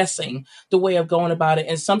of guessing the way of going about it.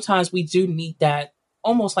 And sometimes we do need that,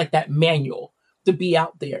 almost like that manual to be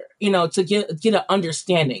out there, to get an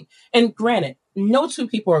understanding. And granted, no two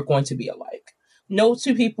people are going to be alike. No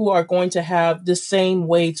two people are going to have the same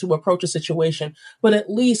way to approach a situation, but at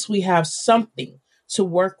least we have something to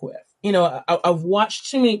work with. I've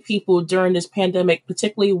watched too many people during this pandemic,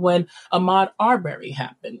 particularly when Ahmaud Arbery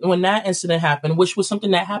happened, when that incident happened, which was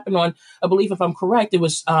something that happened on, I believe, if I'm correct, it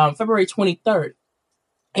was February 23rd.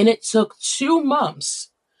 And it took 2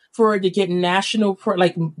 months for it to get national,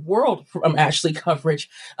 world, actually coverage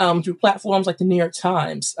through platforms like the New York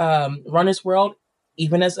Times, Runner's World,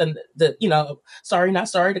 even as sorry, not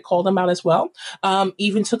sorry to call them out as well,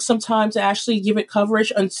 even took some time to actually give it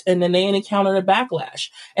coverage, and then they encountered a backlash.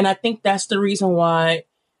 And I think that's the reason why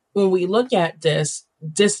when we look at this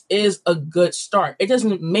is a good start. It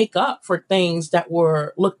doesn't make up for things that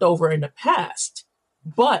were looked over in the past,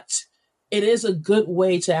 but it is a good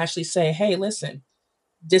way to actually say, hey, listen,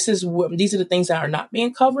 these are the things that are not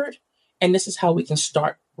being covered, and this is how we can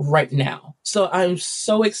start right now. So I'm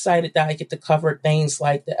so excited that I get to cover things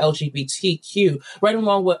like the LGBTQ, right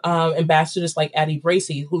along with ambassadors like Addie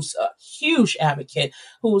Bracy, who's a huge advocate,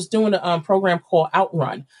 who's doing a program called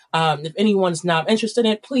Outrun. If anyone's not interested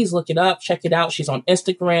in it, please look it up, check it out. She's on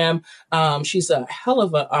Instagram. She's a hell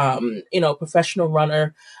of a professional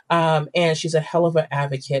runner, and she's a hell of an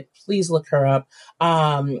advocate. Please look her up.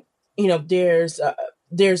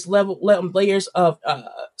 There's layers of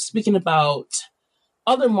speaking about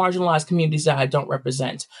other marginalized communities that I don't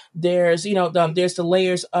represent. There's the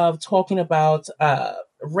layers of talking about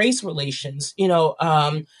race relations,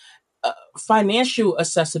 financial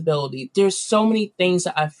accessibility. There's so many things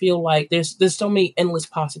that I feel like there's so many endless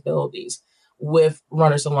possibilities with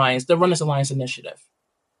Runners Alliance, the Runners Alliance initiative.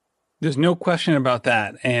 There's no question about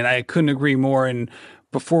that. And I couldn't agree more. And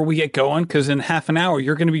before we get going, because in half an hour,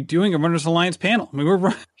 you're going to be doing a Runners Alliance panel. I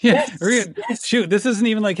mean, yes. Shoot, this isn't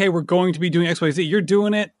even like, hey, we're going to be doing XYZ. You're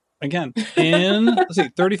doing it again in,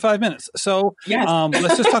 35 minutes. So yes.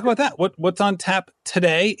 Let's just talk about that. What's on tap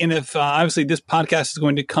today? And if obviously this podcast is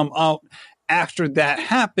going to come out after that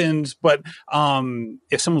happens, but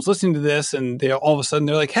if someone's listening to this and they all of a sudden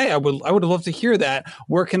they're like, hey, I would love to hear that.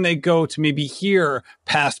 Where can they go to maybe hear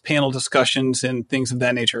past panel discussions and things of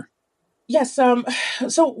that nature? Yes. So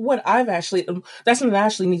what I've actually, that's something I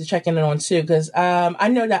actually need to check in on too, because I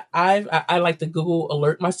know that I like to Google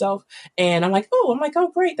alert myself, and I'm like,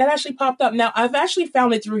 oh great, that actually popped up. Now I've actually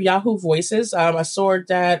found it through Yahoo Voices. I saw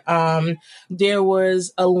that there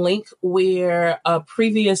was a link where a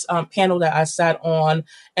previous panel that I sat on,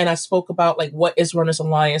 and I spoke about like what is Runners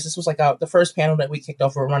Alliance. This was like the first panel that we kicked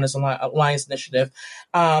off for Runners Alliance initiative,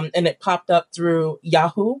 and it popped up through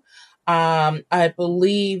Yahoo. I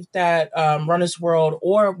believe that Runner's World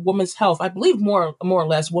or Women's Health, I believe more or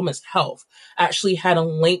less Women's Health actually had a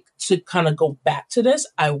link to kind of go back to this.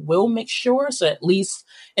 I will make sure, so at least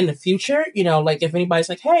in the future, like if anybody's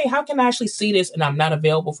like, hey, how can I actually see this and I'm not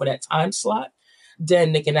available for that time slot,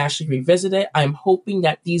 then they can actually revisit it. I'm hoping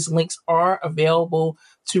that these links are available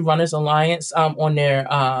to Runners Alliance on their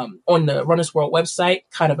on the Runners World website.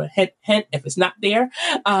 Kind of a hint if it's not there.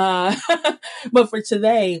 But for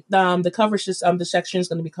today, the coverage, the section is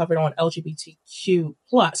going to be covered on LGBTQ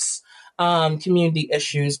plus community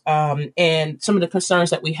issues, and some of the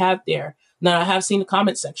concerns that we have there. Now, I have seen the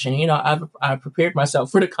comment section. I've prepared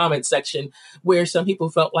myself for the comment section where some people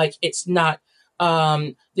felt like it's not.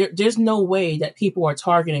 There's no way that people are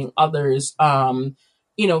targeting others.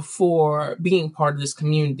 For being part of this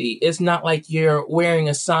community. It's not like you're wearing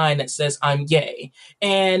a sign that says "I'm gay,"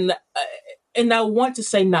 and I want to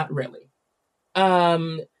say not really.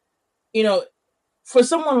 For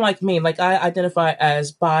someone like me, like I identify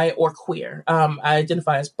as bi or queer. I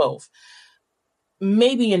identify as both.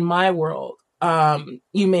 Maybe in my world,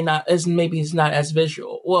 you may not maybe it's not as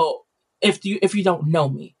visual. Well, if you don't know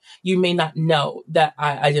me, you may not know that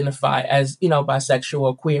I identify as, bisexual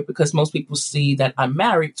or queer, because most people see that I'm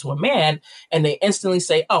married to a man and they instantly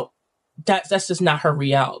say, oh, that's just not her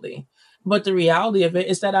reality. But the reality of it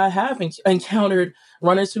is that I have encountered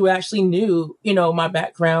runners who actually knew, my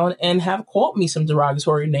background and have called me some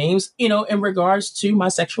derogatory names, in regards to my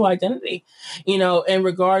sexual identity, in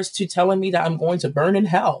regards to telling me that I'm going to burn in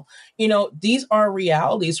hell. These are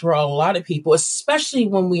realities for a lot of people, especially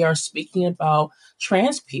when we are speaking about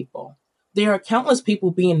trans people. There are countless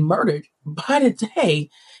people being murdered by the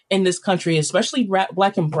day in this country, especially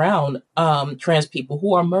Black and brown trans people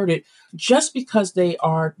who are murdered just because they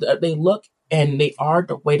look and they are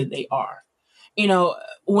the way that they are.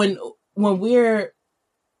 When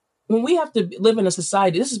we have to live in a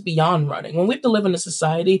society, this is beyond running. When we have to live in a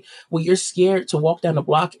society where you're scared to walk down the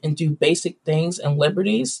block and do basic things and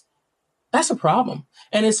liberties, that's a problem.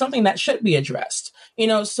 And it's something that should be addressed.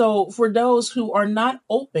 So for those who are not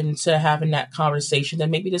open to having that conversation,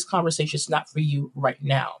 then maybe this conversation is not for you right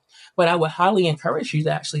now. But I would highly encourage you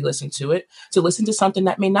to actually listen to it, to listen to something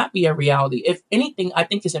that may not be a reality. If anything, I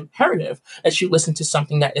think it's imperative that you listen to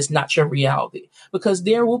something that is not your reality, because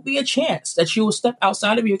there will be a chance that you will step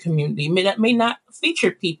outside of your community that may not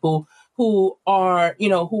feature people who are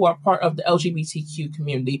part of the LGBTQ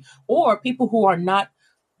community, or people who are not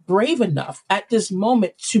brave enough at this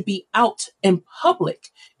moment to be out in public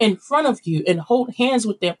in front of you and hold hands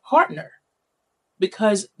with their partner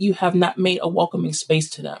because you have not made a welcoming space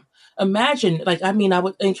to them. Imagine, I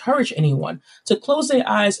would encourage anyone to close their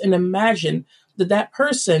eyes and imagine that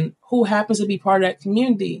person who happens to be part of that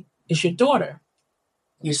community is your daughter,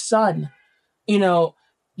 your son, your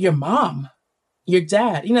mom, your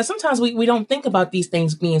dad. Sometimes we don't think about these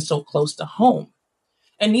things being so close to home.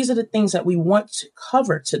 And these are the things that we want to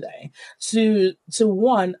cover today, to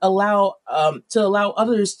allow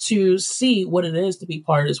others to see what it is to be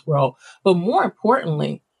part of this world. But more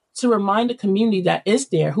importantly, to remind the community that is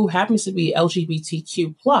there, who happens to be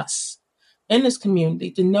LGBTQ plus in this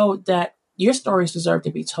community, to know that your stories deserve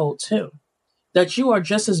to be told too. That you are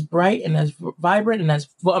just as bright and as vibrant and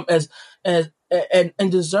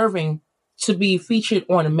and deserving to be featured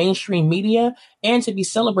on the mainstream media and to be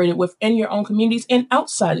celebrated within your own communities and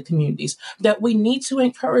outside the communities. That we need to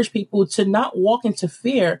encourage people to not walk into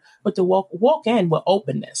fear, but to walk in with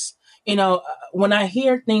openness. When I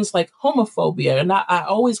hear things like homophobia, and I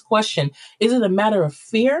always question, is it a matter of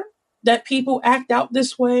fear that people act out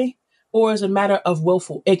this way, or is it a matter of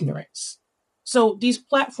willful ignorance? So these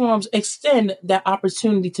platforms extend that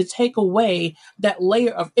opportunity to take away that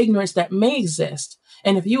layer of ignorance that may exist.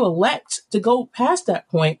 And if you elect to go past that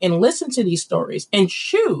point and listen to these stories and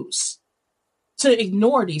choose to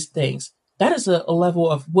ignore these things, that is a level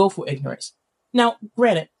of willful ignorance. Now,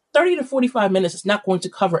 granted, 30 to 45 minutes is not going to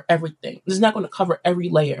cover everything. It's not going to cover every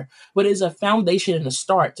layer, but it is a foundation and a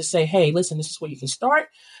start to say, hey, listen, this is where you can start.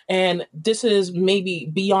 And this is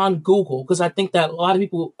maybe beyond Google, because I think that a lot of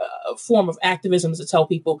people, a form of activism is to tell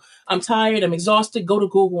people, I'm tired, I'm exhausted, go to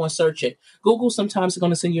Google and search it. Google sometimes is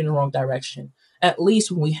going to send you in the wrong direction. At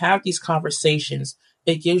least when we have these conversations,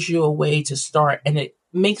 it gives you a way to start, and it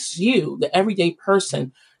makes you, the everyday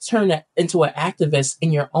person, turn that into an activist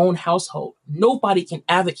in your own household. Nobody can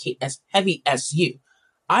advocate as heavy as you.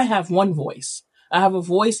 I have one voice. I have a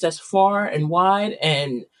voice that's far and wide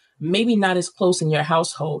and maybe not as close in your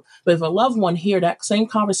household. But if a loved one hear that same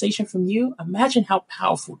conversation from you, imagine how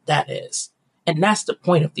powerful that is. And that's the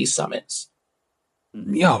point of these summits.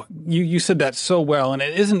 You said that so well. And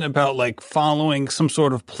it isn't about following some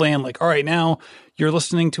sort of plan. All right, now you're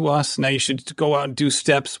listening to us. Now you should go out and do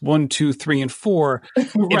steps 1, 2, 3, and 4.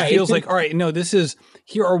 Right. It feels like, all right, no,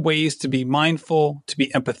 here are ways to be mindful, to be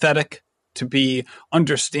empathetic, to be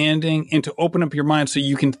understanding, and to open up your mind so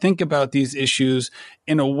you can think about these issues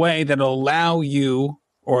in a way that'll allow you,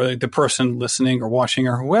 or the person listening or watching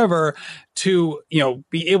or whoever, to,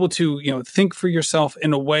 be able to, think for yourself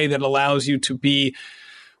in a way that allows you to be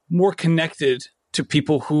more connected to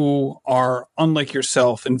people who are unlike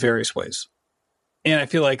yourself in various ways. And I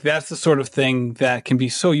feel like that's the sort of thing that can be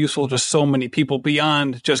so useful to so many people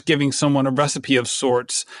beyond just giving someone a recipe of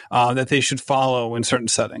sorts that they should follow in certain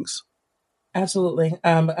settings. Absolutely.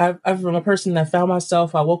 I'm a person that found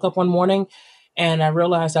myself, I woke up one morning and I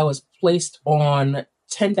realized I was placed on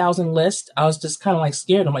 10,000 list. I was just kind of like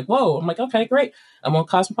scared. I'm like, whoa. I'm like, okay, great. I'm on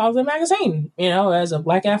Cosmopolitan magazine, as a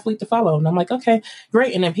Black athlete to follow. And I'm like, okay,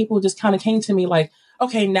 great. And then people just kind of came to me like,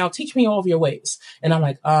 okay, now teach me all of your ways. And I'm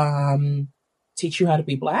like, teach you how to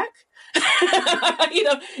be Black?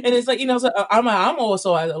 And it's like, so I'm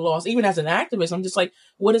also at a loss, even as an activist. I'm just like,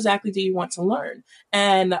 what exactly do you want to learn?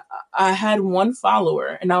 And I had one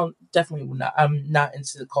follower, and I'm not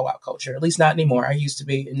into the co-op culture, at least not anymore. I used to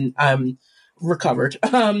be, and I'm recovered.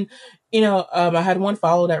 I had one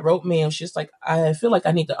follower that wrote me, and she's like, I feel like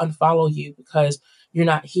I need to unfollow you because you're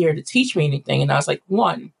not here to teach me anything. And I was like,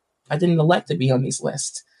 one, I didn't elect to be on these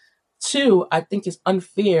lists. Two, I think it's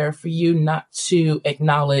unfair for you not to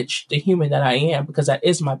acknowledge the human that I am, because that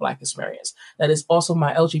is my Black experience. That is also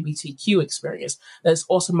my LGBTQ experience. That is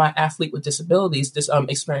also my athlete with disabilities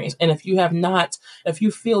experience. And if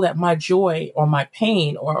you feel that my joy or my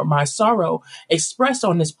pain or my sorrow expressed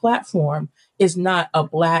on this platform is not a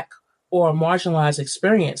Black or a marginalized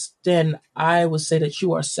experience, then I would say that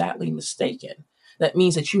you are sadly mistaken. That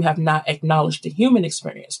means that you have not acknowledged the human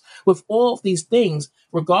experience. With all of these things,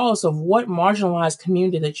 regardless of what marginalized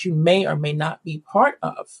community that you may or may not be part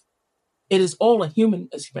of, it is all a human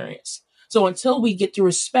experience. So until we get to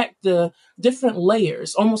respect the different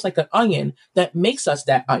layers, almost like an onion, that makes us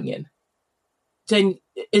that onion, then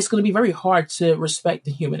it's going to be very hard to respect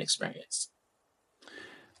the human experience.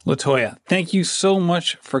 Latoya, thank you so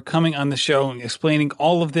much for coming on the show and explaining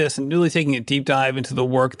all of this and really taking a deep dive into the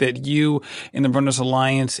work that you and the Runners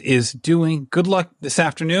Alliance is doing. Good luck this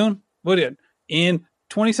afternoon. In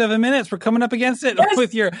 27 minutes, we're coming up against it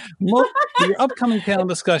with your upcoming panel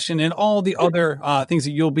discussion and all the other things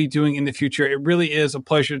that you'll be doing in the future. It really is a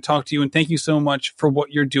pleasure to talk to you, and thank you so much for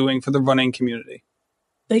what you're doing for the running community.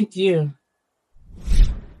 Thank you.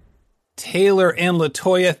 Taylor and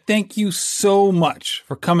Latoya, thank you so much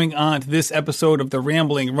for coming on to this episode of the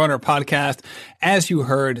Rambling Runner podcast. As you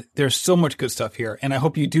heard, there's so much good stuff here, and I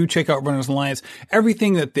hope you do check out Runners Alliance.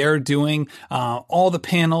 Everything that they're doing, all the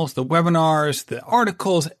panels, the webinars, the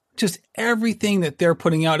articles, just everything that they're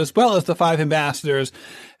putting out, as well as the 5 ambassadors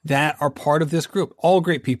that are part of this group. All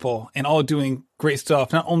great people and all doing great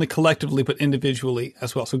stuff, not only collectively, but individually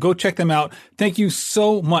as well. So go check them out. Thank you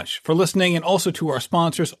so much for listening. And also to our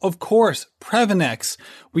sponsors, of course, Previnex.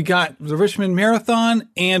 We got the Richmond Marathon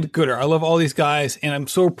and Gooder. I love all these guys, and I'm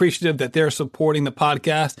so appreciative that they're supporting the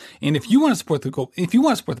podcast. And if you want to support the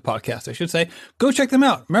podcast, I should say, go check them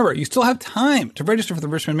out. Remember, you still have time to register for the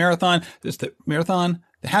Richmond Marathon. There's the marathon,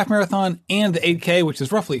 the half marathon, and the 8K, which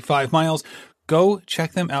is roughly 5 miles. Go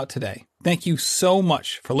check them out today. Thank you so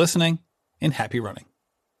much for listening, and happy running.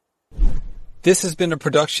 This has been a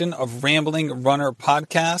production of Rambling Runner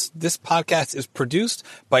Podcast. This podcast is produced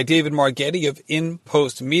by David Margetti of In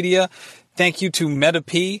Post Media. Thank you to Meta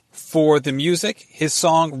P for the music. His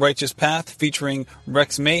song Righteous Path featuring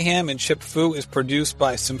Rex Mayhem and Chip Fu is produced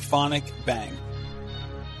by Symphonic Bang.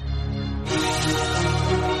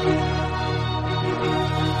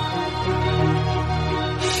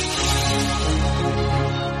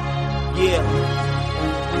 Yeah.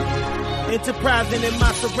 Enterprising in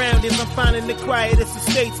my surroundings, I'm finding the quietest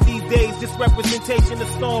estates these days. This representation of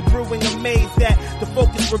storm brewing, amazed that the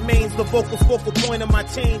focus remains the focal point of my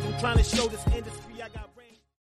change. I'm trying to show this industry I got